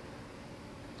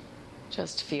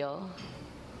 Just feel.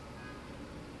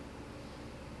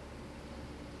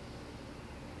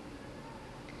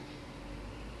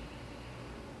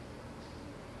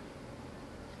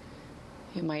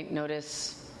 You might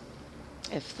notice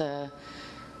if the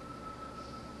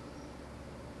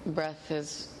breath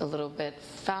is a little bit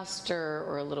faster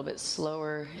or a little bit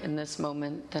slower in this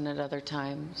moment than at other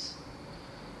times.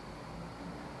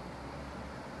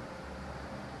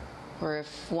 Or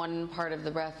if one part of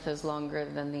the breath is longer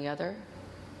than the other.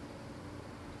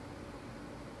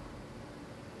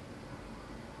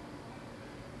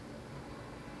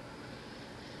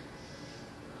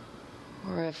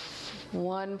 Or if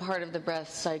one part of the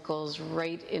breath cycles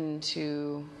right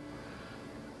into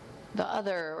the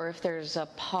other, or if there's a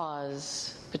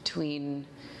pause between,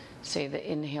 say,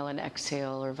 the inhale and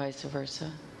exhale, or vice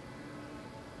versa.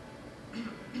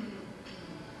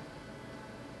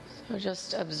 So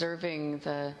just observing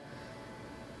the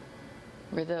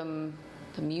rhythm,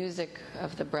 the music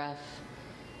of the breath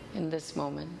in this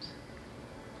moment.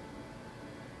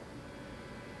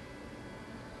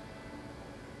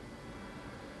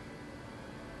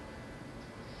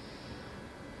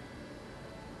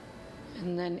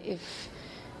 And then if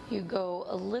you go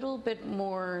a little bit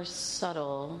more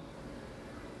subtle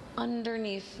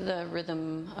underneath the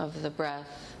rhythm of the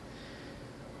breath,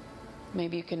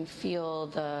 maybe you can feel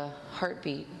the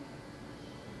heartbeat.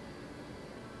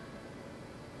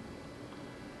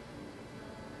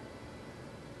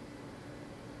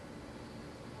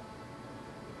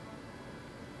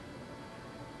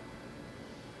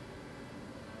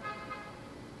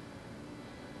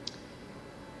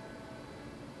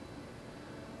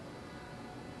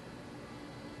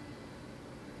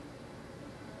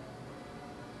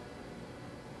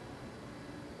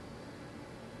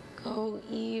 Go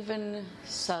even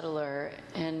subtler,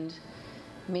 and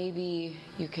maybe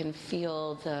you can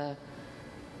feel the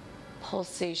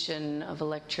pulsation of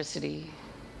electricity.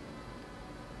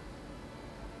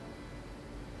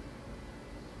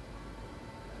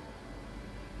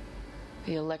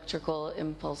 The electrical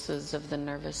impulses of the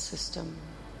nervous system.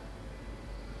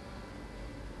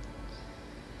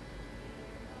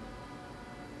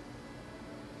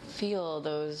 Feel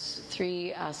those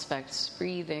three aspects: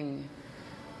 breathing,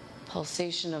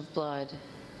 pulsation of blood,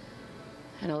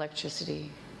 and electricity.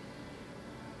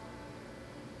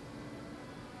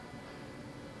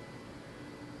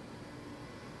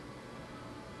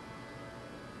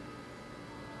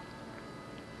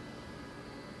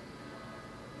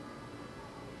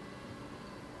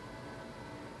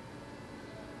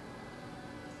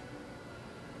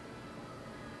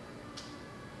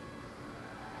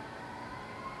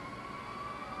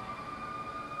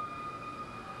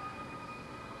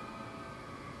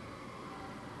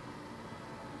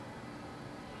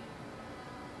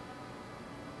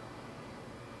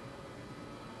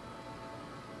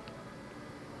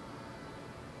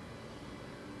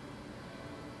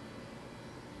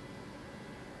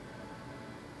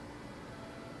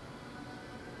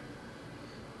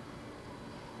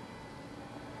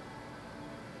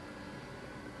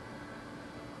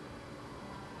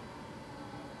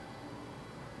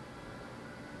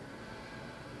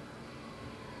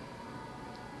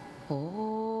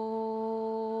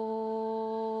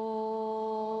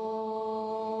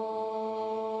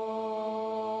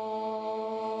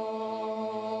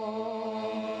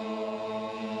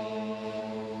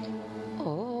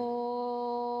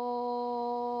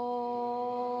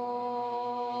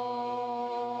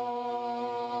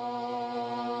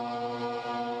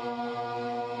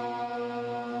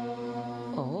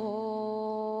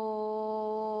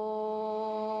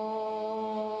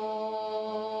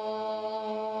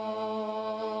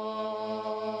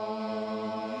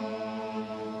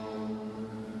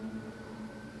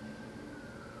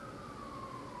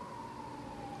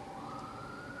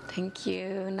 Thank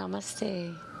you.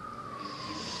 Namaste.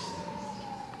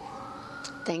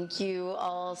 Thank you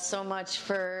all so much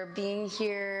for being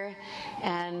here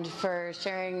and for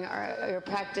sharing your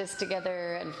practice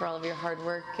together, and for all of your hard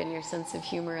work and your sense of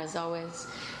humor as always.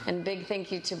 And big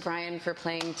thank you to Bryan for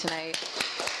playing tonight.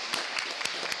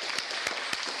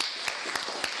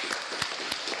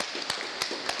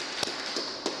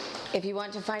 If you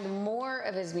want to find more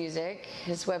of his music,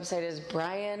 his website is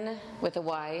Bryan with a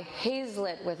Y,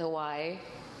 Hayslett with a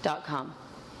Y.com.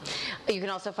 You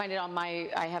can also find it on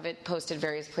I have it posted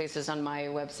various places on my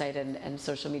website and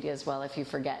social media as well if you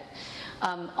forget.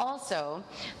 Also,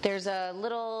 there's a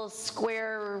little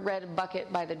square red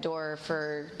bucket by the door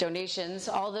for donations.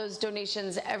 All those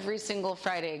donations every single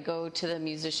Friday go to the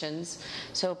musicians.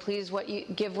 So please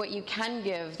give what you can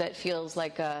give that feels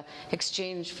like a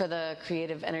exchange for the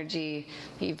creative energy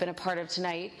that you've been a part of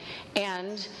tonight.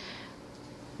 And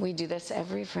we do this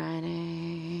every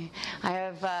Friday. I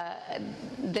have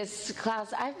this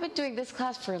class. I've been doing this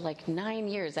class for like 9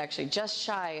 years, actually, just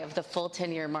shy of the full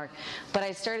 10-year mark. But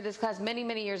I started this class many,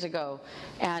 many years ago,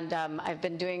 and I've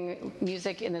been doing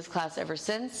music in this class ever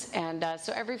since. And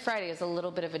so every Friday is a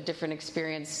little bit of a different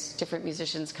experience. Different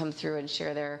musicians come through and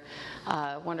share their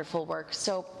wonderful work.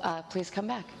 So please come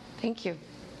back. Thank you.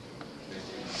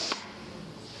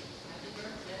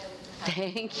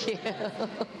 Thank you.